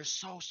 they're- They're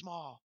so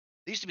small.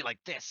 They used to be like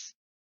this.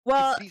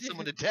 Well, You could beat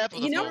someone to death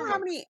with you a know phone how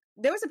book. many?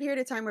 There was a period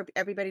of time where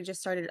everybody just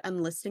started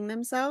unlisting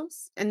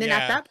themselves, and then Yeah.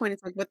 at that point,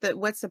 it's like,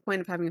 what's the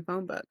point of having a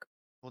phone book?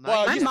 Well,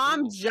 Well, now My you you- get mom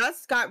Google.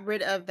 just got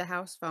rid of the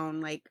house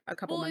phone like a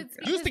couple Well, months it's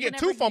ago. You used to because get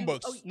two whenever phone you-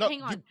 books. Oh, No, hang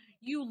you- on.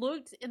 You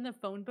looked in the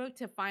phone book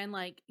to find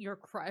like your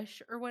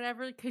crush or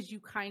whatever because you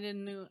kind of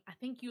knew. I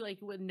think you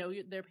like would know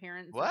their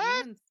parents' What?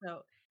 name. And so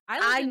lived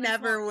I in a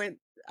never small- went.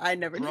 I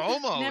never. did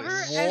that. Promo Never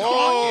is as- stalking.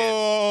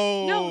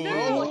 Whoa. No,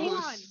 hang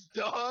Promo on. is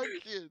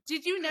stalking.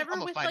 Did you never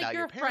I'ma with find like out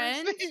your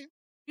parents' friends? name.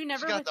 You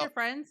never got with the- your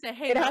friends say,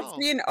 "Hey, It no." has to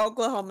be an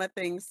Oklahoma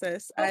thing,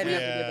 sis. But I never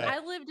Yeah. did I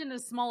that. lived in a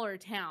smaller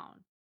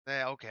town.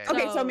 Yeah, okay.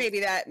 Okay, so So- maybe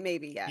yeah.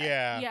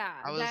 Yeah.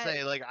 Yeah, I was that-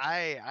 saying, like,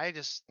 I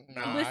just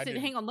Nah, I Listen,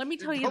 didn't. hang on. Let me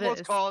tell you Almost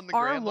this. calling the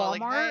Our grandma, Walmart,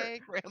 like, hey,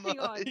 grandma. hang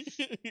on.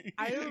 Is-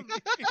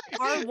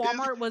 Our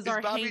Walmart was is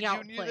our Bobby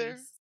hangout Jr. there?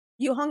 place.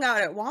 You hung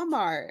out at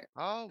Walmart.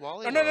 Oh,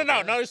 Wally. No. World,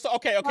 yeah. No. So,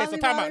 okay. So Wally,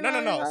 time out.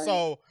 Wally, No. Wally, Wally.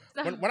 So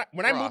when I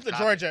We're moved off to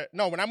topic. Georgia,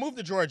 when I moved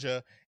to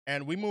Georgia,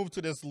 and we moved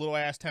to this little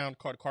ass town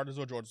called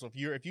Cartersville, Georgia. So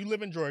if you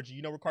live in Georgia,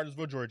 you know where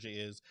Cartersville, Georgia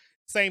is.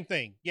 Same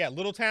thing. Yeah,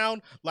 little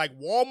town. Like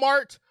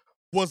Walmart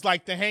was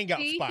like the hangout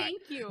See, spot.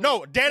 thank you.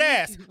 No, dead Thank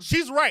ass. you.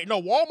 She's right.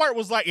 No, Walmart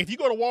was like, if you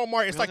go to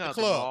Walmart, it's We like hung the out at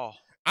the club.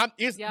 mall.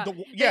 It's Yeah. the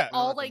They yeah.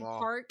 all at the like mall.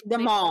 parked. The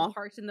they mall. all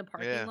parked in the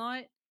parking Yeah.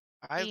 lot.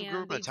 I grew And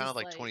up in they a town just, of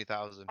like like-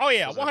 20,000. Oh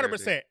yeah, Wasn't very big.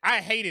 100%.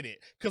 I hated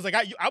it because like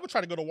I would try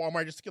to go to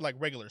Walmart just to get like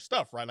regular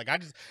stuff, right? Like I'm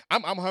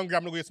hungry.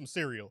 I'm gonna go get some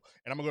cereal,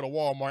 and I'm gonna go to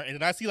Walmart, and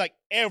then I see like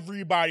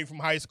everybody from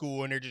high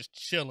school, and they're just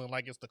chilling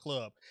like it's the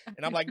club,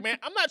 and I'm like, man,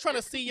 I'm not trying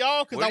to see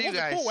y'all because Where I do you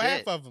wasn't guys cool with half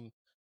sit? of them.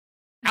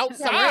 Yeah, where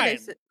they Outside,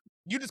 sit-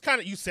 you just kind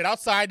of you sit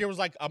outside. There was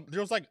like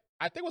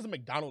I think it was a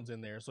McDonald's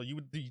in there, so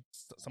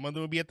some of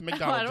them would be at the Oh,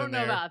 McDonald's I don't in know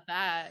there, about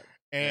that.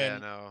 Yeah,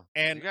 and no.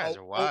 and you guys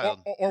oh, are wild.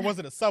 or was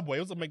it a Subway? It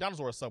was a McDonald's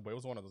or a Subway. It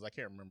was one of those. I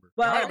can't remember. It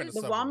might Well, have been a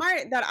the Subway.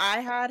 Walmart that I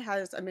had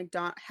has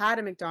had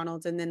a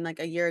McDonald's, and then like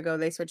a year ago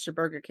they switched to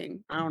Burger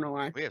King. I don't know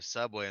why. We have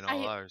Subway in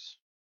all ours.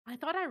 I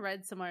thought I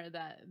read somewhere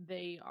that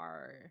they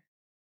are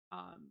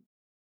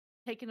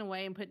taken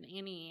away and put in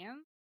Annie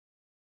Ann's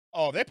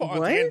Oh, they put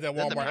What? Auntie Anne's at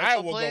Then the Walmart. I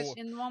pretzel will place? go.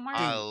 in Walmart.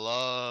 I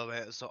love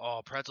it.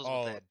 So, pretzels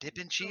Oh. with that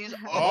dipping cheese.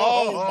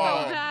 Oh So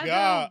my bad,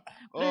 god! but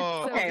it's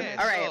Oh, so Okay, good.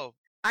 all right. So,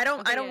 I don't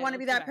Okay, yeah, want to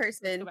be let's go that back. Let's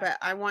person, go but back.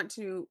 I want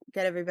to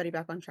get everybody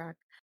back on track.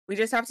 We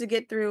just have to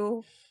get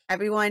through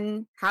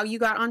everyone how you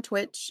got on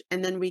Twitch,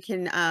 and then we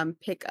can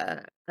pick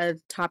a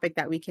topic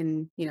that we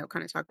can,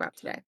 kind of talk about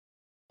today.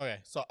 Okay,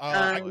 so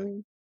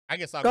Um, I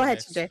guess I'll go go ahead,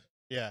 next. TJ.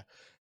 Yeah.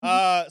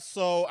 Mhm.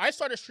 So I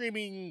started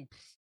streaming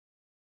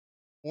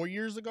 4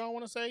 years ago, I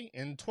want to say.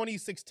 In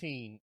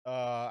 2016,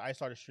 I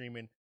started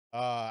streaming.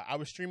 I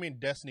was streaming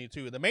Destiny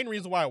 2. The main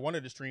reason why I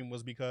wanted to stream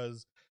was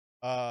because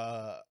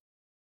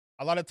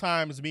a lot of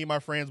times me and my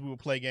friends we would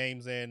play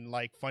games and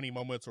like funny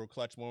moments or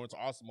clutch moments,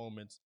 awesome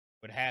moments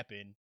would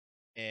happen,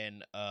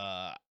 and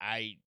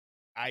I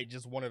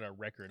just wanted a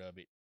record of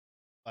it.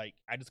 Like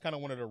I just kind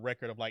of wanted a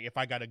record of like if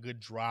I got a good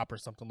drop or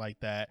something like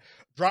that.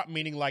 Drop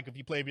meaning like if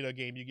you play a video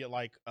game, you get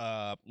like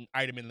an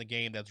item in the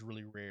game that's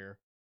really rare,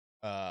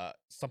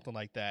 something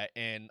like that.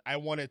 And I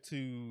wanted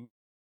to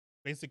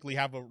basically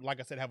have a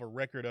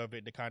record of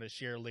it to kind of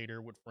share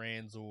later with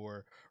friends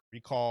or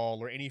recall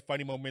or any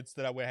funny moments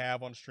that I would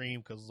have on stream.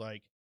 Because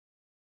like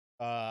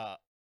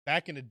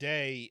back in the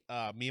day,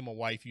 me and my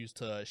wife used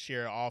to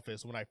share an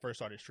office when I first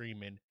started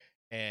streaming.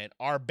 and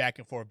our back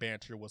and forth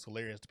banter was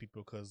hilarious to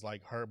people because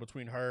like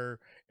between her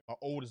and my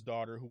oldest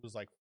daughter, who was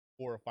like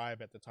 4 or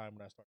 5 at the time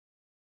when I started,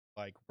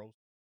 like roast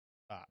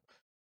top.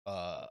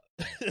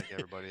 Like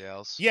everybody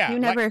else. Yeah, You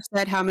like never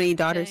said how many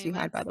daughters Dang, you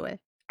had, by that's the way.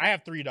 I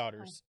have 3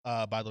 daughters.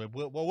 By the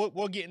way,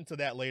 we'll get into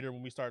that later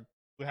when we start.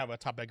 We have a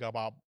topic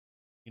about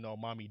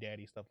mommy,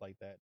 daddy, stuff like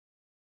that.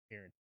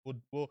 Parent.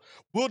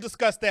 We'll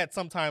discuss that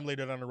sometime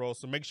later down the road.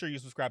 So make sure you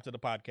subscribe to the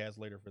podcast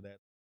later for that.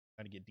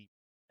 Trying to get deep.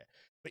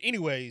 But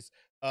anyways,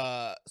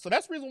 so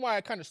that's the reason why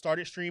I kind of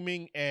started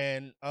streaming,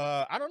 and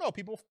I don't know,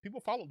 people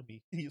followed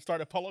me. He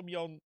started following me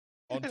on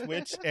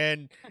Twitch,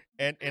 and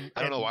I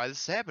don't know why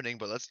this is happening,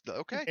 but let's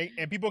okay.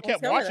 and people Let's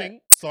kept go with it. watching,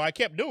 so I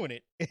kept doing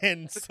it,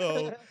 and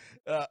so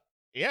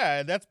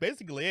yeah, that's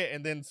basically it.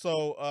 And then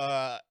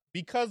so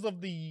because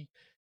of the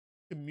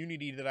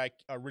community that I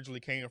originally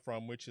came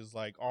from, which is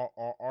like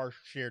our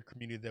shared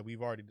community that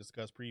we've already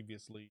discussed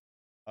previously.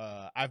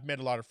 I've met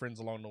a lot of friends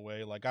along the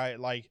way.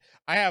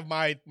 I have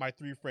my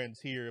 3 friends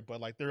here, but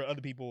like there are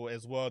other people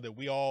as well that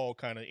we all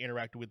kind of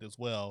interacted with as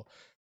well.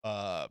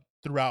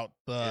 Throughout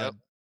Yep.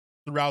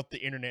 the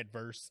internet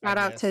verse. Shout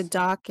I out to guess.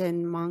 Doc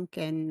and Monk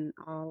and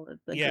all of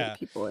the Yeah. great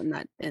people in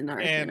our And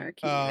community.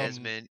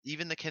 Desmond,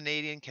 even the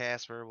Canadian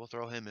Casper, we'll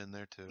throw him in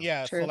there too.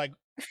 yeah, so True. like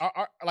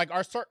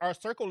our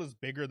circle is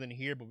bigger than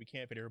here, but we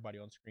can't fit everybody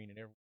on screen and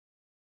everyone.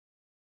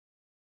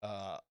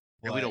 And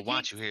we don't Did you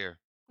want you here.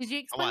 Did you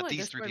I explain want what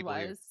these 3 Discord people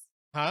here. was?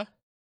 Huh?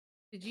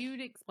 Did you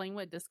explain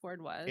what Discord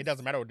was? It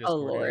doesn't matter what Oh, Discord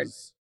Lord.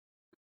 is.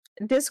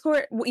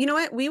 Discord, you know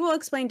what? We will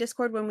explain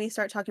Discord when we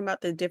start talking about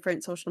the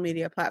different social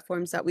media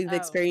platforms that we've Oh.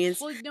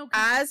 experienced Well, no, 'cause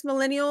as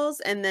millennials,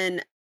 and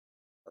then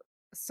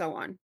so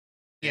on.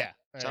 Yeah,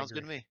 I Sounds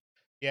good agree. to me.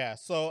 Yeah,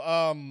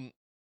 so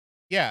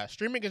yeah,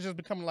 streaming has just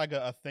become like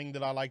a thing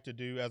that I like to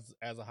do as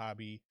a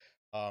hobby.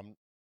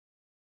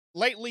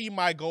 Lately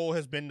my goal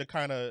has been to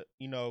kind of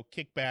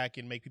kick back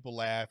and make people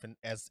laugh, and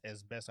as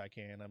best I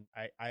can.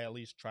 I at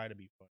least try to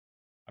be funny.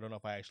 I don't know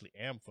if I actually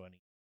am funny,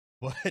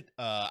 but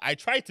I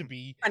try to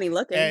be. Funny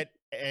looking.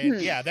 And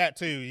yeah, that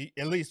too.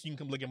 At least you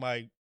can look at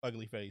my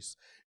ugly face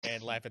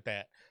and laugh at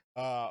that.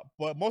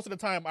 But most of the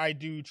time I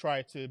do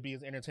try to be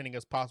as entertaining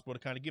as possible to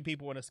kind of give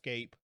people an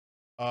escape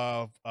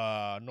of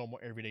normal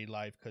everyday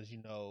life, because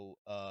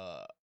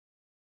the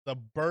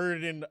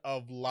burden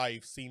of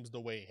life seems to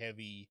weigh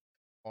heavy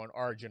on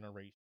our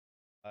generation.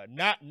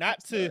 Not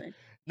Absolutely.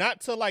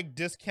 to like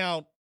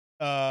discount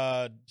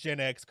Gen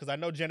X, because I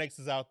know Gen X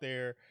is out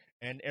there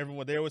and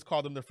everyone, they always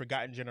call them the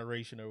forgotten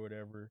generation or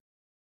whatever.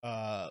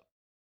 Fuck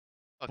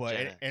But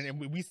Gen X. and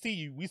we see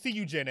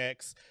you Gen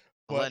X,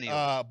 but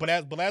Millennials. but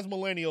as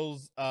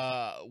millennials,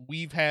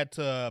 we've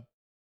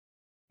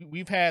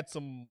had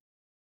some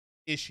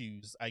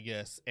issues, I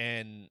guess,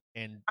 and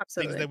things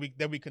Absolutely.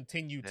 that we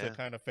continue to Yeah.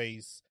 kind of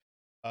face,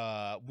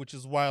 which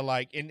is why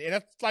like and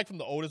that's like from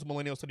the oldest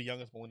millennials to the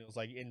youngest millennials,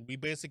 like, and we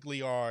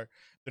basically are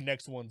the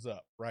next ones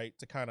up, right,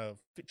 to kind of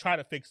try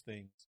to fix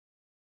things.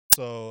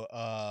 So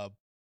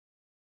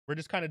we're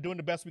just kind of doing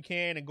the best we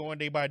can and going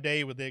day by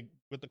day with the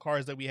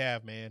cards that we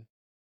have, man.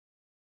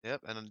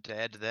 Yep, and then to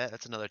add to that,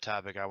 that's another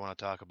topic I want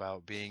to talk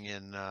about, being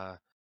in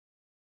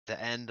the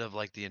end of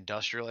like the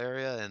industrial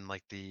area and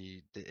like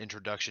the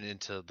introduction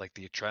into like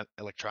the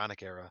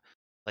electronic era.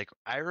 Like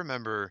I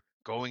remember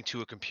going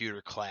to a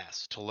computer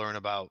class to learn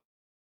about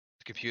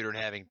the computer and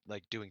having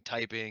like doing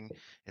typing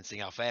and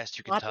seeing how fast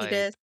you can Floppy type,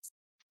 disk.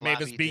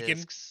 Mavis floppy Beacon.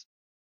 disks.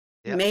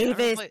 Yeah, I remember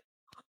Mavis. play-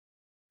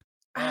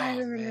 I Oh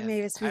remember man,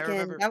 Mavis I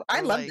Weekend. remember, I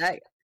or love like, that.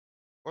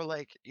 or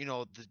like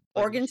the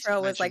Oregon we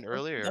Trail was like mentioned the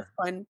earlier,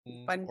 fun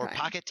or time.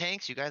 Pocket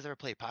Tanks. You guys ever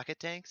play Pocket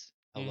Tanks?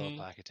 I love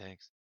Mm-hmm. Pocket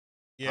Tanks.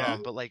 Yeah.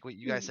 But like what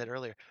you guys said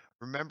earlier,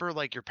 remember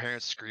like your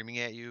parents screaming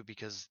at you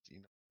because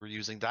we're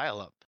using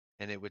dial-up,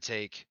 and it would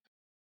take,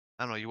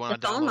 I don't know, you The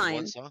want to phone download one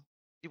line. song,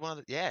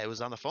 yeah, it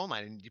was on the phone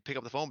line, and you pick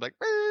up the phone, like,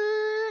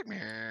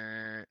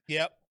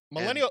 Yep.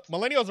 and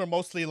Millennials are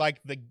mostly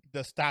like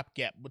the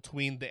stopgap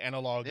between the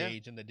analog yeah,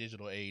 age and the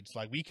digital age.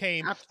 Like we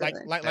came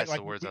Absolutely. that's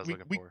the words I was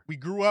looking for. we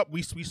grew up,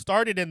 we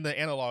started in the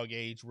analog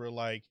age where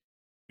like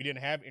we didn't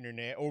have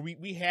internet, or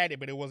we had it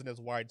but it wasn't as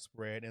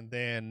widespread, and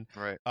then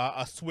Right.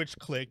 a switch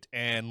clicked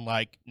and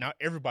like now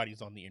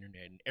everybody's on the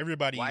internet and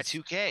everybody's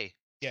Y2K.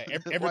 yeah,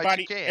 Y2K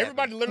everybody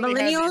happened.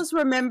 literally has Millennials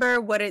remember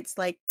what it's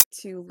like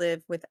to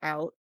live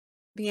without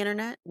the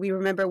internet. We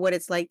remember what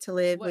it's like to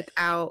live What?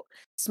 without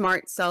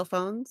smart cell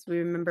phones. We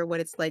remember what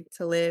it's like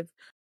to live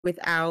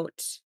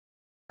without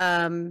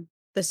the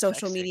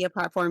social Texting. media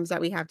platforms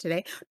that we have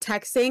today.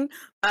 Texting,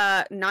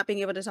 not being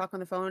able to talk on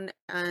the phone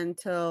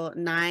until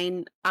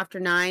after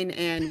 9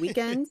 and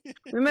weekends.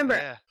 Remember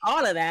Yeah.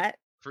 all of that.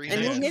 Free And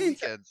we'll nights get and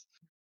into weekends.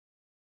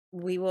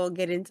 we will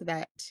get into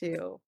that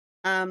too.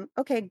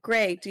 Okay,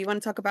 Greg, do you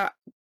want to talk about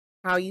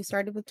how you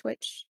started with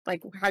Twitch?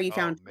 Like how you Oh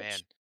found man.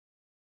 Twitch?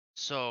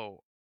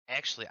 So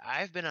actually,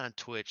 I've been on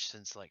Twitch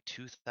since like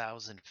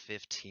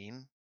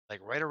 2015, like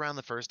right around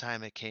the first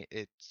time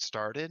it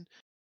started.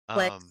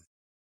 Flex.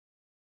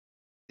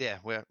 Yeah,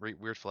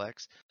 weird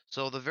flex.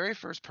 So the very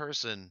first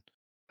person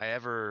I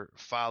ever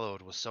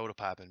followed was Soda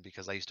Poppin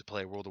because I used to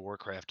play World of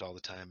Warcraft all the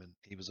time, and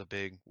he was a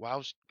big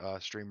WoW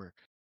streamer.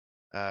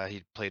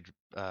 He played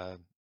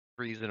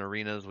Freeze and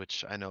Arenas,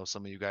 which I know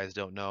some of you guys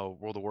don't know.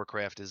 World of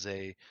Warcraft is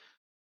a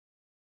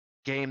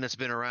game that's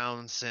been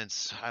around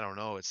since, I don't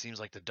know, it seems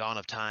like the dawn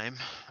of time.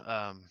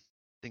 I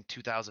think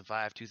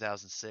 2005,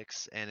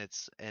 2006, and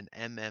it's an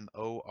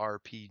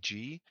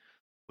MMORPG,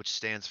 which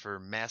stands for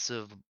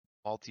Massive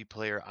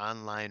Multiplayer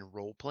Online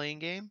Role-Playing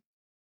Game.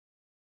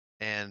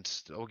 And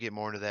we'll get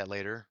more into that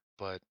later,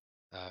 but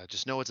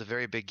just know it's a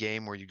very big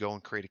game where you go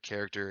and create a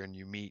character and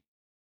you meet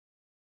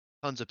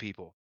tons of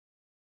people.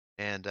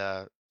 And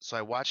so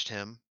I watched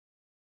him.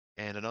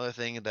 And another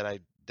thing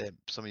that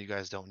some of you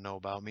guys don't know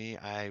about me,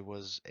 I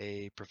was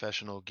a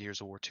professional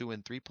Gears of War 2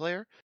 and 3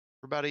 player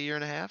for about a year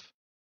and a half.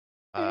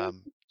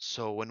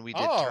 So when we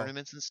did Oh,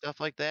 tournaments and stuff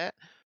like that,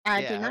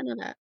 I did yeah, not know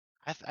that.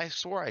 I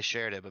swore I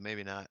shared it, but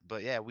maybe not.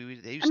 But yeah, they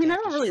I used to mean, I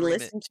have to don't really stream it.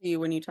 listen to you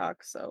when you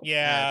talk, so. Yeah,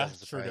 it yeah,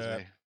 doesn't true surprise that.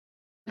 me.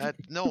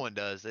 No one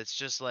does. It's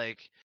just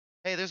like,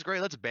 hey, this is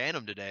great. Let's ban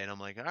them today. And I'm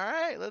like, all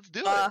right, let's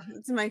do it.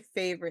 It's my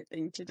favorite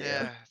thing to do.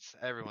 Yeah, it's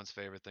everyone's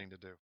favorite thing to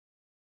do.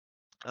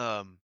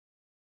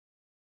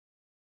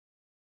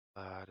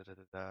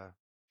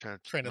 Trying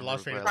to Train and remember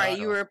lost train where of I Right,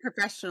 left you off. were a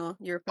professional.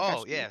 You're a Oh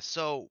professional. yeah,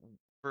 so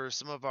for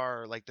some of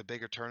our like the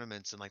bigger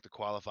tournaments and like the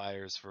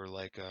qualifiers for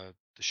like the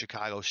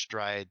Chicago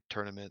Stride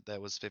tournament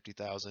that was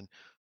 50,000,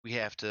 we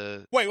have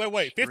to Wait,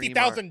 stream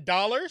our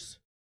 $50,000?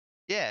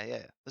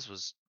 yeah. This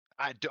was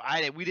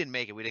we didn't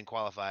make it. We didn't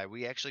qualify.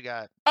 We actually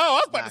got Oh, I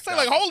was about to knocked say,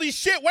 like, off. holy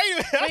shit! Wait a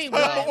minute. I Wait,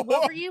 thought-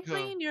 what were you Yeah.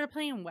 playing? You were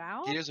playing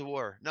WoW? Gears of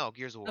War. No,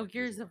 Gears of War. Oh,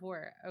 Gears of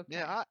War. Okay.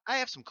 Yeah, I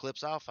have some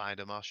clips. I'll find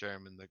them. I'll share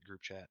them in the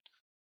group chat.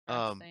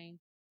 But Interesting.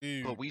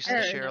 Dude. we used I to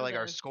didn't share know like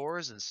our this.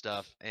 scores and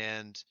stuff,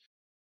 and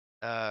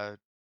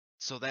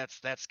so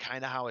that's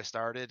kind of how I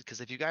started. Because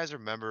if you guys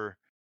remember,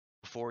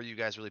 before you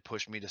guys really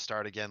pushed me to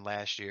start again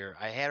last year,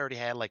 I had already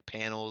had like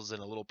panels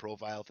and a little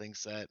profile thing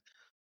set,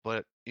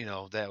 but you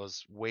know that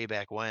was way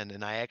back when,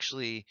 and I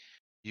actually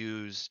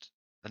used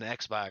an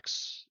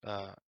Xbox.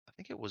 I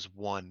think it was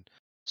One.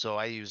 So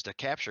I used a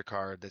capture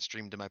card that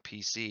streamed to my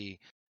PC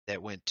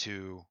that went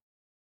to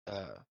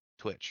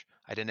Twitch.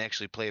 I didn't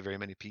actually play very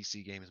many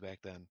PC games back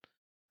then.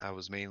 I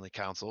was mainly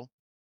console,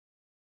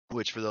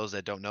 which for those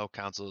that don't know,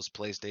 console is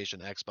PlayStation,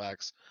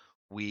 Xbox,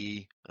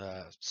 Wii,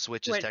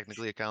 Switch is Switch.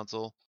 technically a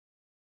console.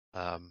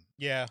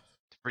 Yeah.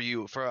 For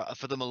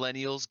the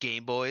millennials,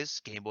 Game Boys,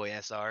 Game Boy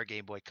SR,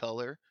 Game Boy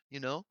Color, you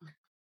know.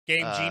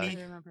 Game Uh, I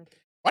Genie. remember.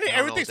 Why did I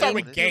don't know everything what start that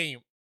with one is. game?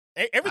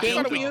 Everything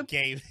started GameCube. with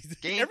game.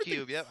 Everything-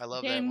 GameCube, yep, I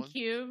love that one.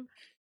 GameCube.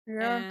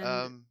 Yeah. And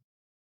Um,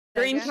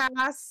 Sega?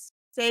 Dreamcast,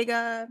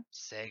 Sega.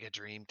 Sega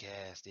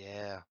Dreamcast,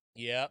 yeah.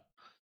 Yep.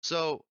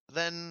 So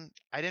then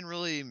I didn't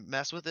really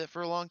mess with it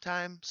for a long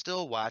time.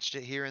 Still watched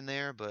it here and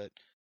there, but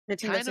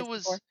Nintendo kind of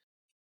 64.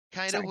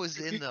 Sorry. was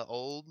in the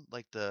old,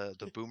 like the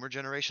boomer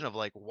generation of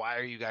like, why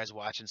are you guys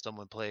watching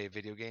someone play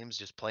video games?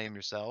 Just play them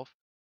yourself.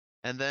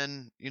 And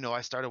then, you know,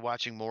 I started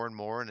watching more and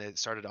more, and I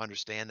started to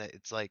understand that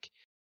it's like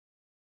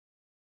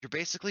you're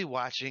basically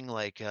watching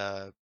like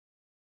the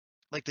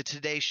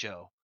Today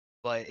Show,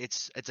 but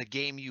it's a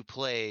game you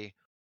play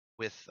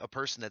with a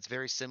person that's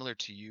very similar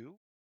to you.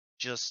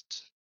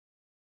 Just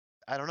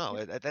I don't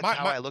know. That's My-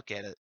 how my- I look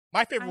at it.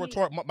 My favorite I-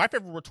 retort. My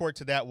favorite retort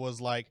to that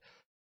was like,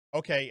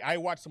 okay, I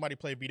watch somebody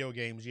play video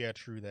games. Yeah,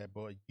 true that.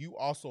 But you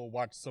also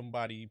watch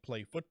somebody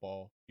play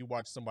football. You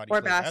watch somebody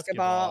Or play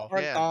basketball, or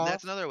Yeah, golf,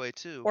 that's another way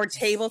too. or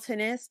table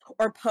tennis,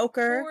 or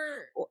poker.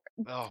 Or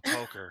Oh,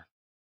 poker.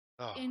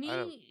 Oh, I don't-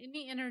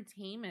 any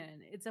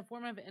entertainment. It's a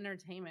form of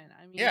entertainment.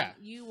 I mean, Yeah.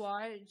 you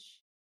watch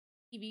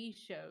TV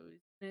shows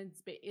and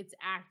it's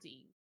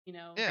acting, you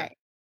know. Yeah. Right.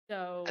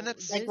 So And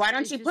that's- Like, this why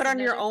don't is you just put on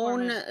your another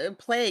form own of-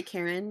 play,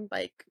 Karen?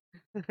 Like,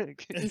 Goddamn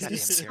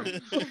just-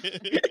 Karen.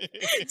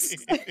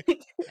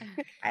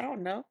 I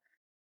don't know.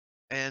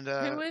 And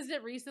Who was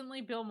it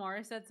recently? Bill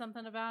Maher said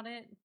something about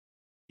it.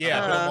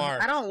 Yeah, Bill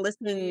Maher. I don't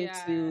listen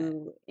Yeah.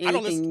 to I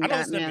don't anything listen. I don't that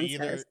listen to him man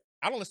either. says.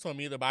 I don't listen to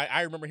him either. But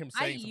I remember him I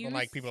saying something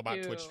like people used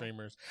about Twitch to.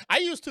 streamers. I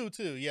used to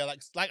too. Yeah,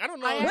 like I don't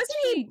know. I Wasn't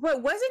he? actually-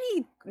 But wasn't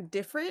he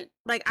different?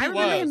 Like, I He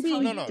remember him was.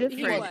 being No,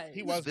 different.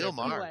 he was Bill different.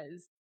 Maher. He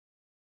was.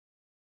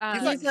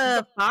 He's like- He's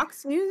a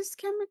Fox News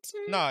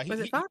commentator. No, was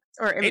he- it Fox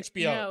or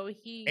HBO. No,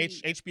 he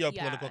HBO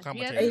political He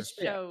commentator. has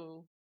a HBO.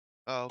 show.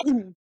 oh,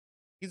 okay.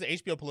 He's an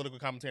HBO political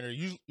commentator,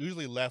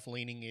 usually left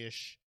leaning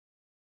ish.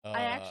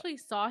 I actually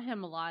saw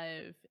him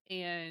live,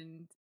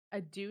 and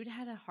a dude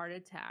had a heart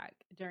attack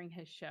during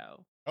his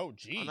show. Oh,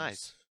 geez.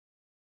 nice.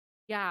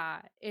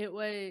 Yeah, it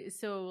was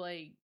so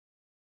like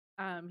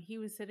he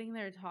was sitting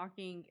there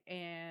talking,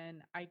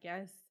 and I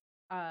guess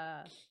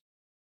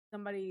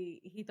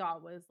somebody he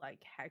thought was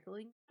like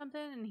heckling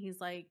something, and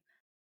he's like,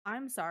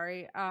 I'm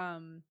sorry,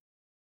 you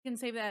can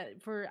save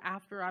that for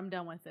after I'm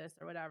done with this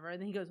or whatever. And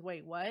then he goes,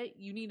 wait, what?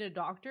 You need a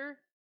doctor?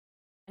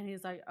 And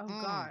he's like, oh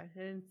Hmm. gosh.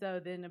 And so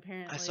then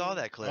apparently I saw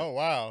that clip. Oh,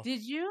 wow.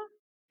 Did you?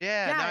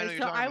 Yeah, now I know so you're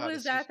talking I about. was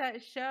It's at just-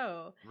 that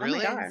show. Really?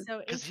 God. And so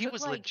it Because he took,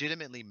 was like,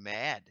 legitimately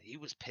mad. He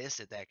was pissed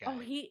at that guy. Oh,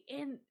 he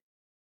in.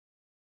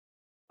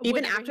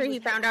 Even whenever after he he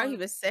was hitting found out he on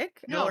was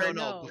sick? No, Or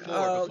no, before,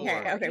 oh, before.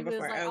 okay, okay, he was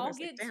before. like, I "I'll was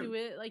like, get to damn.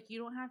 it. Like, you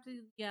don't have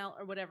to yell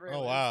or whatever it Oh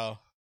was." wow.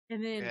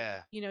 And then,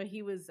 Yeah.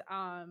 he was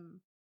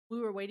we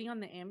were waiting on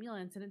the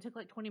ambulance and it took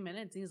like 20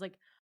 minutes. He's like,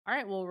 "All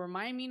right, well,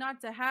 remind me not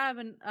to have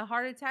a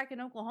heart attack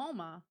in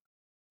Oklahoma."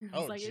 It's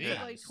Oh like it took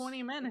like jeez.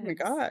 20 Oh my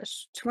minutes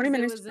gosh. 20 because it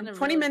minutes was in a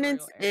 20 really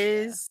minutes rural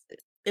area.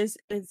 is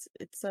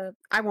it's a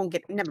I won't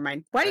get never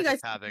mind. Why do you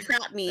That's a guys topic.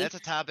 trap me That's a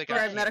topic for I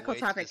a can't medical wait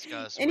to topic?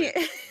 discuss Any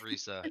with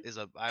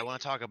Risa. I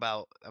want to talk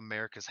about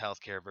America's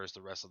healthcare versus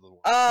the rest of the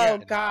world Oh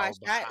and gosh,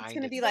 how that's behind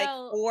gonna it be is. like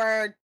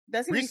Well,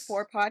 that's gonna be Reese,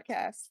 4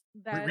 podcasts.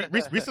 that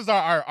Reese is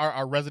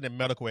our resident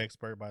medical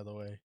expert, by the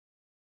way.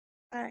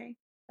 Hi,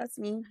 that's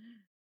me.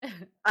 So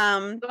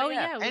oh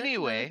yeah. yeah, that's another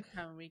Anyway,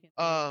 time we can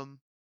talk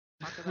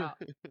about.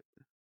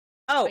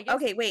 Oh, I guess.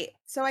 okay, wait.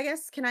 So I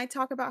guess can I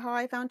talk about how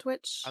I found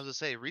Twitch? I was gonna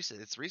say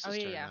Risa. It's Oh Risa's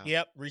yeah, turn yeah. now.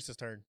 Yep, Reese's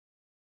turn.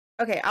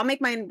 Okay, I'll make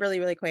mine really,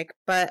 really quick.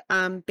 But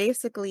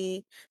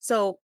basically,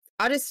 so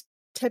I'll just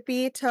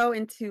tippy toe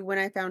into when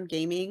I found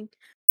gaming.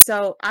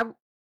 So I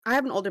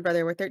have an older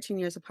brother, we're 13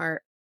 years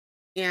apart.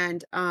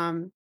 And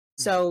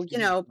so,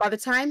 by the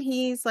time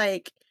he's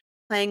like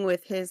playing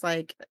with his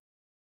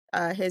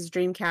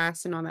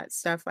Dreamcast and all that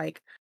stuff,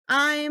 like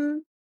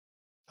I'm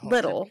Oh,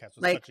 little. Dreamcast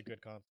was Like, such a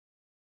good console.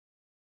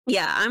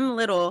 yeah, I'm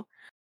little.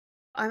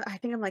 I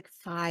think I'm like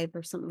 5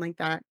 or something like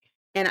that.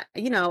 And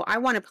I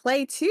want to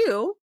play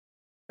too.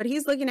 But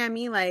he's looking at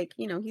me like,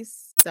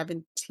 he's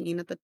 17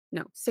 at the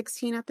no,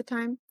 16 at the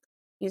time.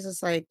 He's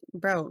just like,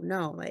 "Bro,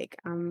 no, like,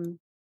 I'm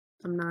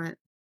not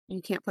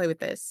you can't play with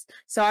this."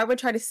 So I would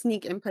try to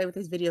sneak and play with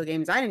his video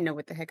games. I didn't know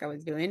what the heck I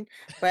was doing,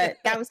 but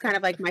that was kind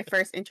of like my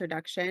first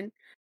introduction.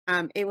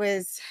 It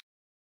was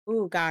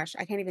oh gosh,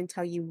 I can't even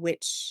tell you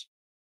which.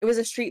 It was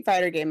a Street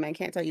Fighter game. I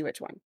can't tell you which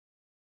one.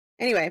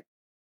 Anyway,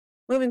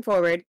 moving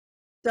forward.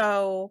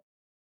 So,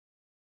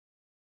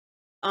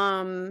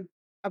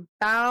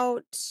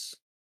 about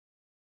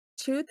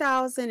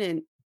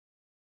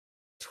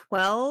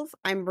 2012,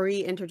 I'm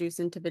reintroduced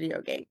into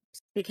video games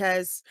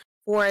because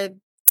for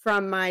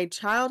from my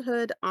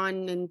childhood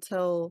on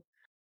until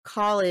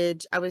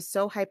college, I was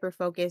so hyper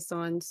focused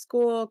on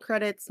school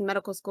credits,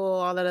 medical school,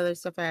 all that other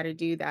stuff I had to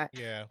do that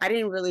Yeah. I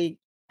didn't really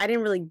I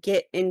didn't really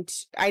get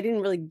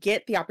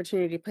the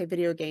opportunity to play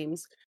video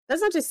games.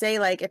 That's not to say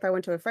like if I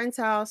went to a friend's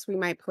house, we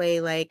might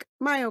play like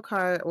Mario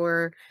Kart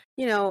or,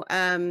 you know,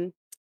 um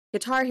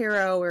Guitar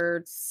Hero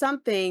or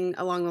something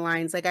along the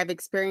lines. Like I've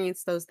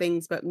experienced those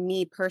things, but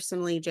me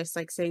personally, just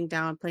like sitting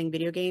down playing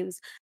video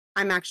games,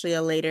 I'm actually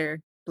a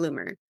later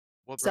bloomer.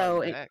 What brought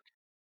So, you back?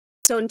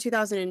 so in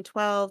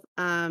 2012,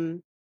 I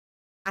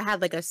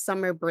had like a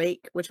summer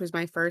break, which was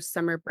my first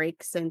summer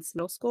break since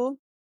middle school,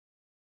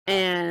 Wow.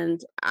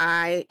 and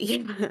I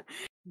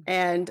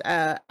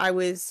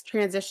was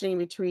transitioning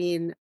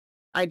between.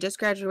 I just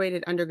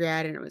graduated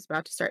undergrad and I was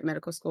about to start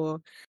medical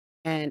school,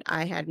 and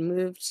I had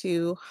moved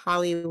to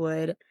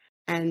Hollywood,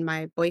 and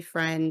my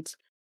boyfriend,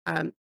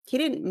 he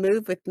didn't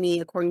move with me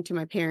according to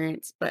my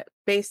parents, but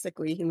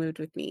basically he moved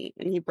with me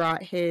and he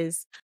brought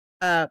his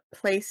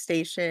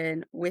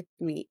PlayStation with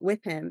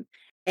him,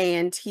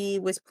 and he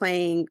was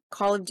playing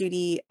Call of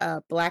Duty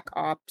Black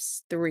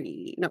Ops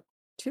 3. No,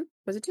 2?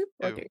 Was it 2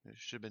 or 2. 3? It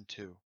should have been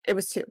 2. It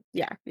was 2.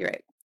 Yeah, you're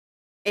right.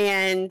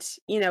 And,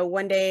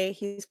 one day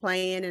he's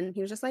playing and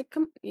he was just like,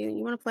 "Come, you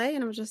want to play?"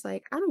 And I was just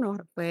like, "I don't know how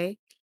to play."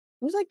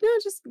 He was like,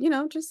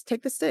 "No, just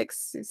take the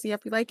sticks and see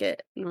if you like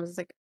it." And I was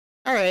like,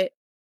 "All right."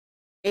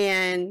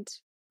 And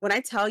when I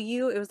tell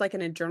you, it was like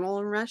an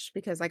adrenaline rush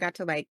because I got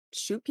to like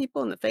shoot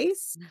people in the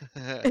face.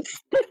 I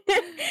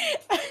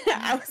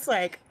was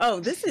like, "Oh,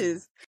 this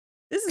is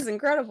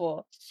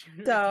incredible."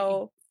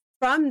 So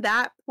from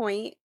that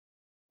point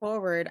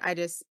forward,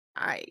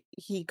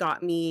 he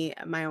got me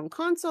my own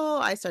console.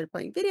 I started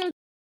playing video games.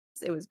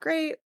 It was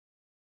great.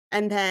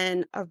 And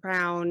then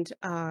around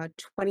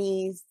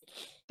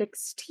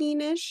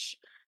 2016-ish,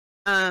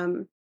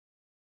 um,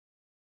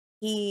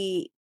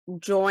 he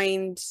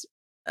joined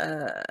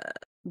uh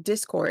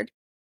Discord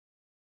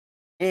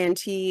and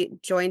he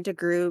joined a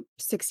group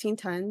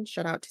 1610.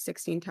 Shout out to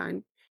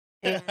 1610.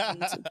 And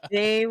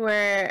they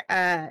were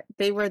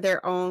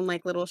their own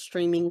like little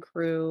streaming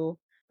crew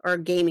or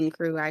gaming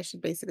crew, I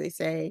should basically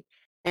say.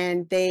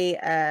 And they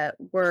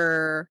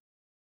were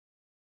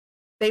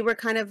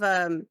kind of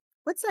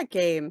what's that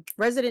game?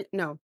 Resident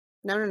no.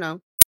 No, no, no.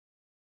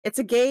 It's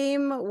a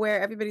game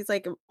where everybody's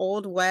like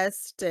Old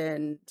West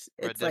and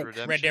Red it's Dead like Red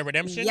Dead Redemption.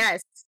 Redemption.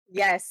 yes,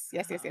 yes,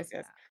 yes, yes, Oh, yes,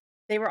 yes. yeah.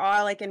 They were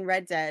all like in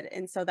Red Dead,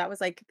 and so that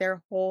was like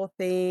their whole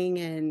thing,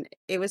 and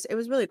it was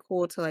really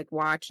cool to like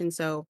watch. And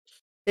so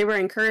they were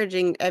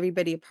encouraging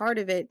everybody a part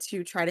of it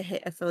to try to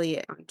hit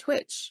affiliate on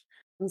Twitch.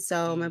 And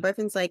so my Mm.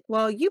 boyfriend's like,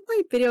 "Well, you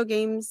play video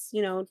games,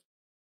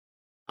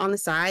 on the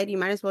side. You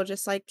might as well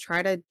just like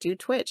try to do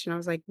Twitch." And I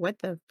was like, "What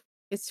the?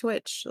 It's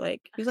Twitch."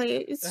 Like he's like,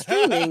 "It's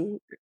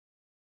streaming."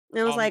 And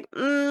I was like,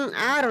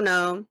 I don't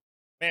know.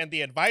 Man,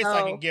 the advice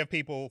I can So, give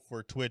people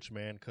for Twitch,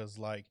 man, because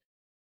like,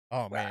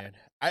 oh right. man,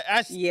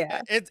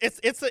 Yeah.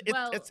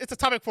 Well, it's a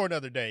topic for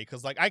another day.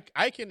 Because like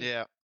I can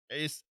Yeah.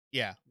 it's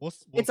yeah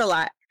It's a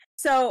lot.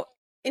 So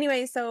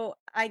anyway, so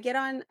I get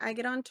on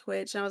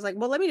Twitch and I was like,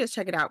 well, let me just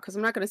check it out because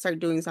I'm not going to start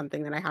doing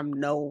something that I have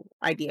no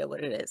idea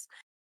what it is.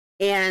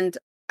 And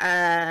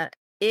uh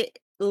it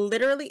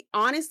literally,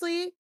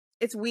 honestly,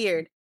 it's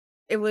weird.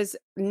 It was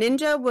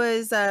Ninja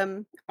was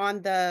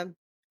on the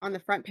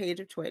front page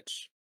of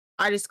Twitch.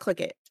 I just click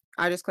it.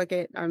 I just click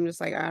it. I'm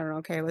just like, I don't know,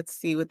 okay, let's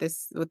see what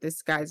this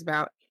guy's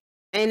about.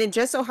 And it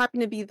just so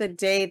happened to be the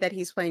day that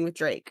he's playing with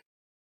Drake.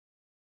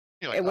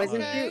 You're It like,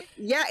 wasn't Okay. through,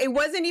 yeah, it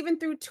wasn't even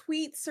through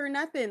tweets or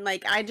nothing.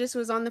 Like I just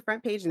was on the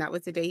front page and that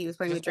was the day he was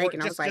playing with Drake.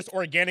 And I was like, Just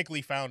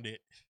organically found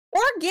it.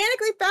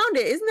 organically found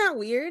it. Isn't that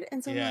weird?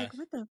 And so I'm Yeah. like,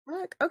 what the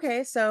fuck?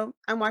 Okay, so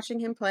I'm watching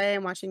him play.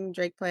 I'm watching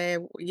Drake play.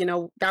 You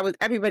know, that was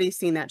everybody's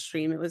seen that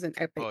stream. It was an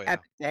epic, Oh, yeah.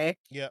 epic day.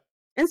 Yep.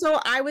 And so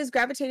I was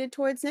gravitated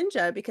towards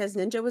Ninja because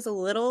Ninja was a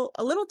little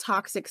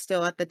toxic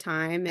still at the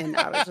time. And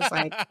I was just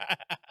like,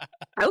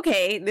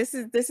 okay, this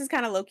is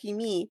kind of low key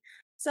me.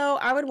 So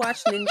I would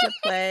watch Ninja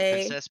play.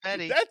 Princess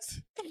Petty.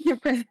 That's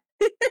And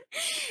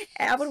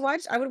I would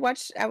watch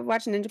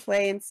Ninja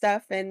play and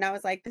stuff, and I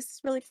was like, this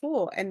is really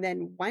cool. And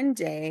then one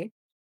day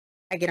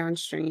I get on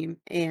stream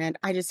and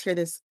I just hear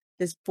this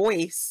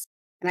voice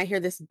and I hear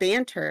this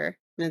banter,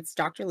 and it's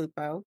Dr.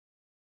 Lupo.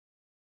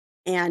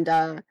 And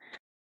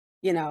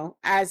you know,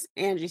 as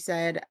Angie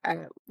said,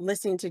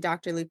 listening to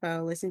Dr.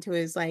 Lupo, listening to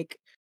his like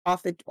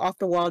off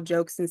the wall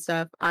jokes and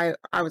stuff, I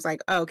was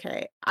like,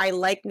 okay, I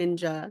like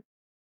Ninja,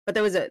 but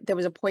there was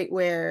a point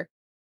where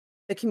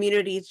the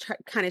community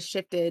kind of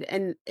shifted,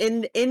 and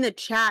in the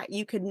chat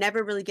you could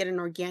never really get an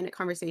organic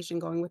conversation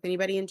going with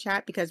anybody in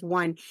chat because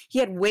one, he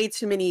had way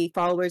too many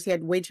followers, he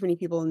had way too many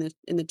people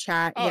in the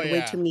chat, he Oh, had way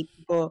yeah. too many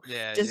people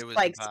Yeah, just it was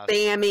like impossible.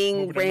 spamming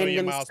moving a million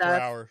random miles per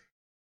stuff. hour.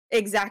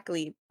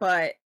 Exactly.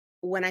 But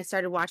when I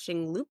started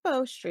watching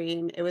Lupo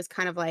stream, it was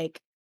kind of like,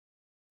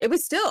 it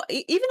was still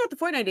even at the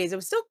Fortnite days, it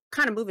was still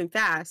kind of moving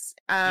fast.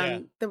 Yeah.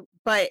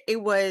 But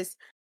it was,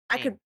 I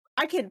Same. could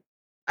I could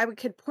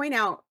could point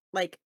out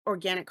like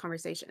organic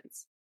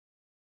conversations.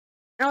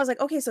 And I was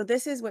like, okay, so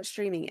this is what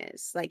streaming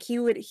is. Like he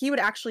would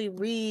actually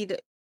read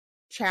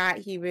chat,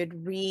 he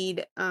would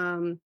read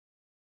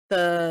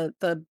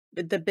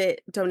the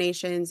bit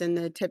donations and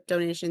the tip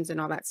donations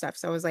and all that stuff.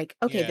 So I was like,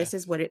 okay, Yeah. this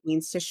is what it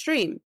means to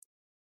stream.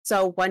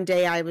 So one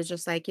day I was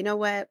just like, you know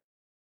what?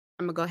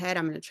 I'm gonna go ahead,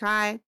 I'm gonna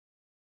try.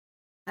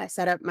 I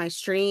set up my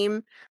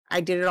stream. I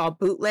did it all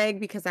bootleg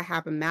because I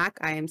have a Mac.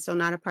 I am still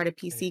not a part of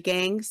PC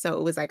gang. So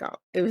it was like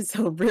it was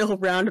a real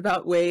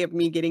roundabout way of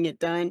me getting it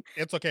done.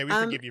 It's okay. We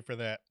Um, forgive you for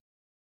that.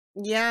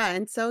 Yeah,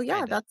 and so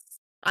yeah, Kinda. that's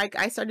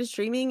I started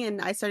streaming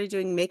and I started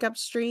doing makeup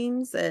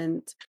streams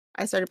and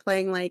I started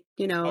playing like,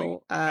 you Oh,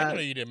 know, I didn't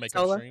know you did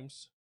makeup solo.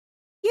 streams.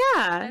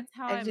 Yeah. That's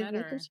how I did met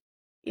makeup her.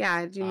 Yeah,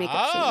 I do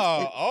makeup streams.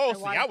 Oh, I so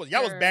watched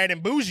y'all was her. bad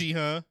and bougie,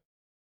 huh?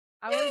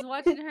 I was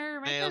watching her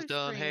Nails makeup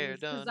done, hair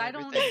streams because done,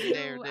 everything you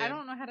dare I do.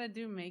 don't know how to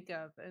do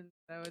makeup, and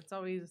so it's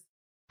always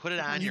Put it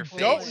on sometimes your You face.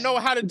 don't know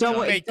how to do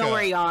makeup. Don't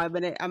worry, y'all. I'm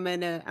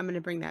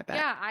gonna bring that back.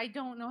 yeah. I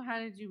don't know how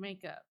to do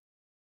makeup.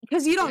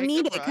 Because you don't Take the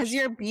need it because brush,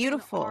 you're It's an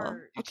beautiful.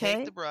 art. You take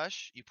Okay. the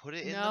brush, you put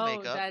it in the No,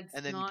 makeup, that's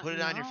and then you not. put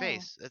it on your No,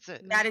 face. That's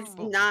it. That is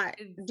no. not.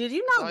 It's Did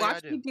you That's not all you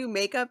watch gotta me do. do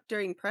makeup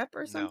during prep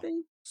or No.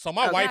 something? So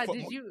my Okay. wife,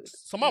 yeah. Did you?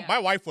 so Yeah. my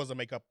wife was a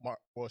makeup.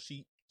 Well,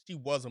 she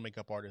was a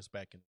makeup artist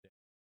back in the day.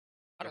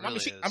 It I mean, really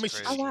she, is I mean, she,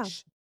 Oh crazy. wow.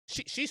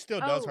 she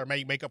still does her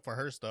Oh, makeup for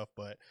her stuff,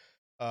 but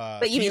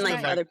But you she's mean still like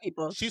right. for like other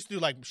people? she's still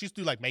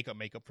like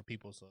makeup for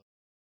people. So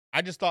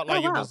I just thought Oh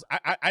like it wow. was.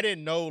 I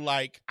didn't know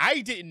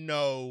I didn't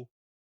know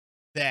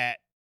that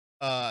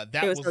It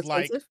that was so was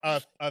like expensive.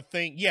 a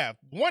thing. Yeah,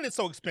 one, it's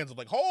so expensive.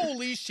 Like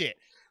holy shit.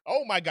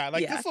 Oh my god.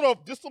 Like Yeah. this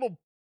little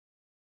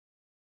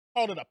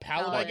called it a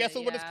palette, I guess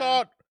Palette, is what it's yeah.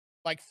 called.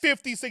 Like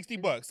 50, 60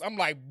 bucks. I'm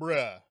like,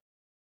 bruh.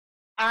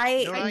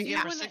 You know what I I do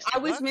get for want to. 60 I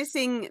was bucks?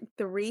 missing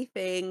 3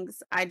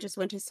 things. I just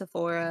went to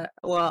Sephora.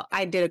 Well,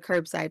 I did a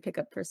curbside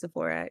pickup for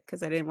Sephora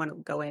because I didn't want to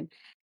go in.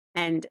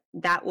 And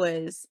that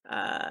was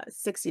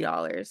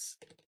 $60.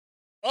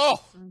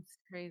 Oh, That's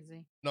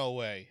crazy. no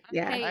way.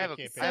 Yeah. I Hey, have a,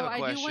 can't so pay I have that a I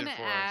do much. question want to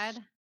for us.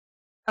 add.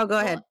 Oh, go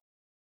ahead. Well,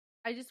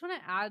 I just want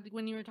to add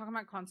when you were talking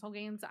about console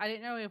games, I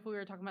didn't know if we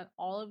were talking about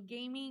all of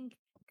gaming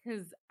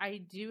because I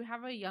do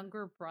have a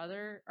younger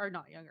brother, or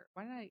not younger.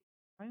 I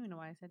don't even know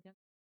why I said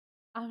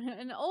younger.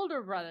 An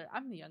older brother.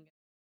 I'm the youngest.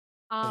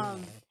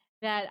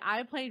 That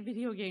I played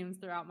video games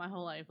throughout my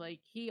whole life. Like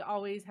he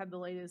always had the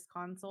latest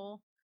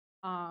console,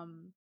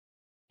 um,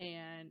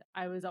 and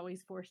I was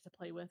always forced to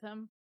play with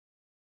him,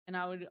 and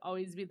I would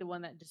always be the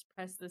one that just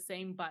pressed the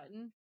same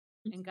button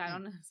and got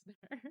on his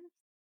nerves.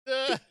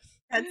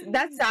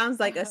 That sounds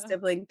like a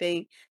sibling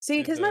thing. See,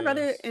 It because my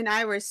brother does. and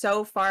I were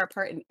so far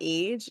apart in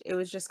age, it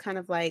was just kind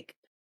of like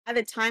at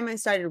the time I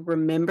started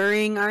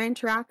remembering our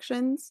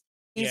interactions,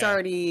 he's Yeah.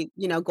 already,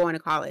 you know, going to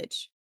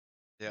college.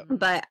 Yep.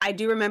 But I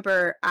do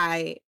remember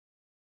I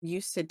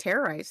used to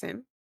terrorize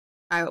him.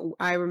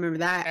 I remember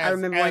that. I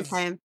remember one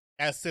time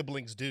As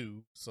siblings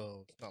do.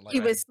 So it's not like he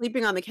that. was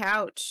sleeping on the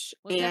couch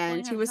We'll definitely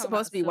and he have to was talk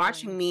supposed about to be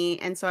watching siblings. me,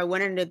 and so I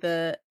went under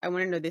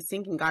the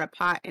sink and got a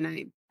pot and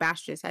I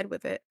bashed his head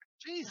with it.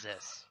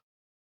 Jesus.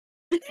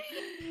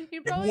 He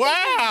probably thinks it's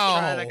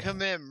Trying to Wow.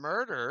 commit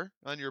murder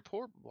on your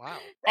poor. Wow.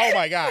 Oh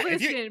my god.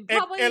 If you Listen, if,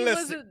 probably and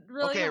listen, wasn't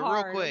really Okay, real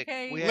hard. quick.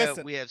 Okay,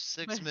 Listen. We have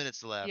 6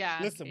 minutes left. yeah,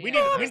 listen, we yeah.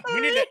 need Oh, we, I'm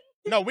we need to sorry.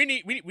 no, we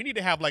need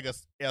to have like a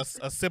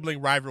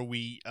sibling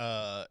rivalry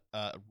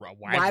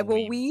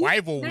Rivalry?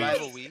 rivalry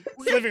Rivalry.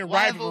 sibling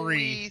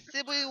rivalry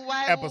Sibling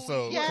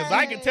episode, because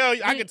I can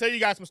tell you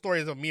guys some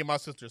stories of me and my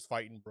sisters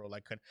fighting, bro.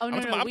 Like Oh I'm no,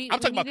 talking no, about, we I'm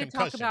talking need about to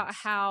talk about concussions.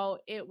 how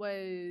it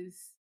was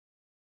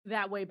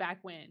that way back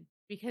when,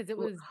 because it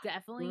was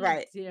definitely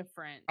Right.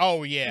 different.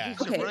 Oh yeah.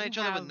 Used to Okay. run didn't at each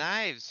other with have-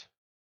 knives.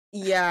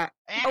 Yeah.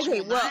 Actual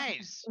Okay, well-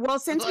 knives. Well,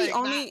 since we Like,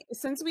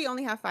 not-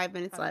 only have 5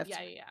 minutes left,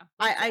 Yeah, yeah.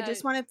 I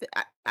just wanted to,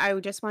 I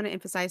just want to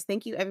emphasize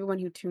thank you everyone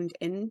who tuned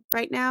in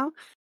right now.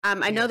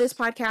 I know this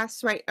Yes.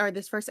 podcast, right, or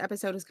this first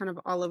episode is kind of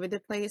all over the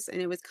place,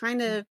 and it was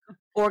kind of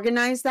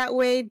organized that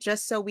way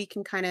just so we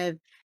can kind of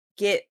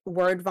get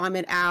word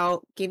vomit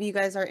out, give you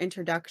guys our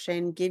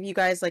introduction, give you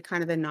guys like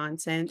kind of the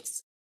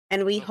nonsense.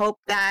 And we Oh. hope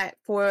that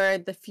for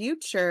the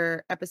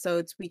future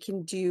episodes, we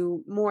can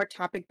do more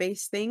topic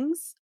based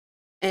things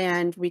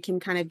and we can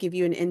kind of give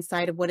you an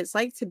insight of what it's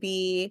like to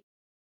be,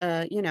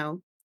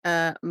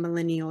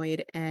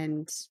 millennialoid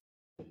and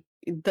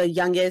the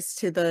youngest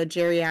to the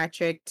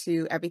geriatric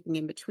to everything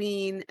in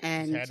between. Just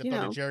And, had to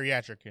throw the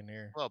geriatric in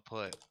there. Well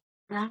put.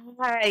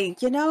 right,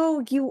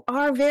 you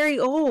are very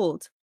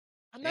old.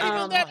 I'm not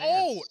even that yes.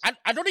 old.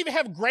 I don't even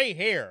have gray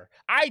hair.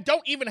 I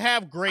don't even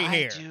have gray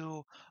hair. I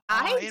do.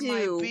 I in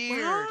do. my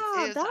beard. Wow,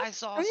 I that's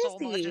saw so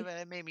much crazy. of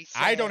it. It made me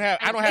sad. I don't have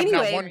not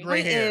Anyway, one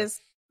gray point hair. is,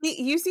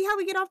 you see how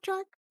we get off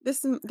track?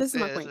 This is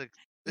my Yeah, point. it's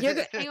You're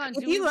go- Hang on, If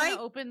do we you want like- to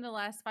open the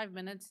last 5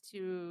 minutes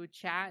to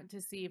chat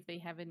to see if they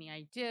have any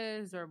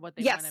ideas or what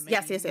they Yes, want to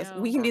yes.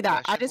 We can Or do that.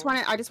 I question just want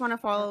boards? to. I just want to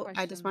follow. I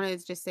questions. just want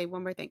to just say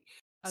one more thing.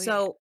 Oh, yeah.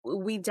 So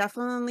we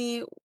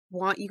definitely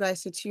want you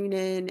guys to tune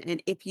in,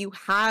 and if you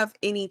have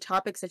any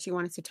topics that you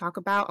want us to talk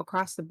about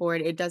across the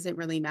board, it doesn't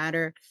really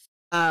matter.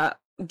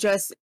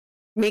 Just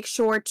make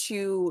sure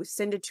to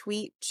send a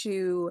tweet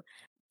to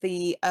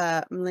the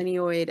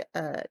Millennialoid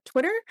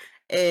Twitter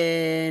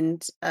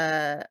and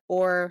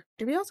or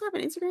do we also have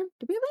an Instagram?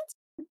 Do we have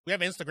an We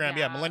have Instagram, yeah.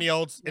 Yeah.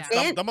 Millennials. It's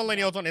Yeah. the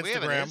Millennials on We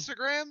have an Instagram.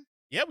 Instagram?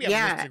 Yeah, we have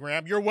Yeah. an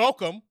Instagram. You're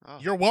welcome. Oh.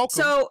 You're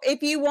welcome. So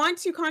if you want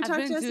to I've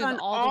contact been us doing on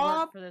all the all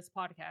work for this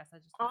podcast. I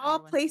just want all everyone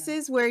to know.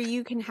 places where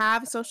you can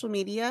have social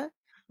media,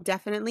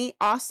 definitely.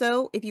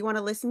 Also, if you want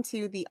to listen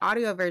to the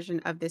audio version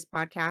of this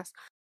podcast,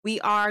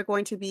 we are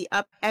going to be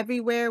up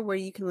everywhere where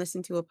you can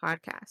listen to a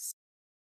podcast.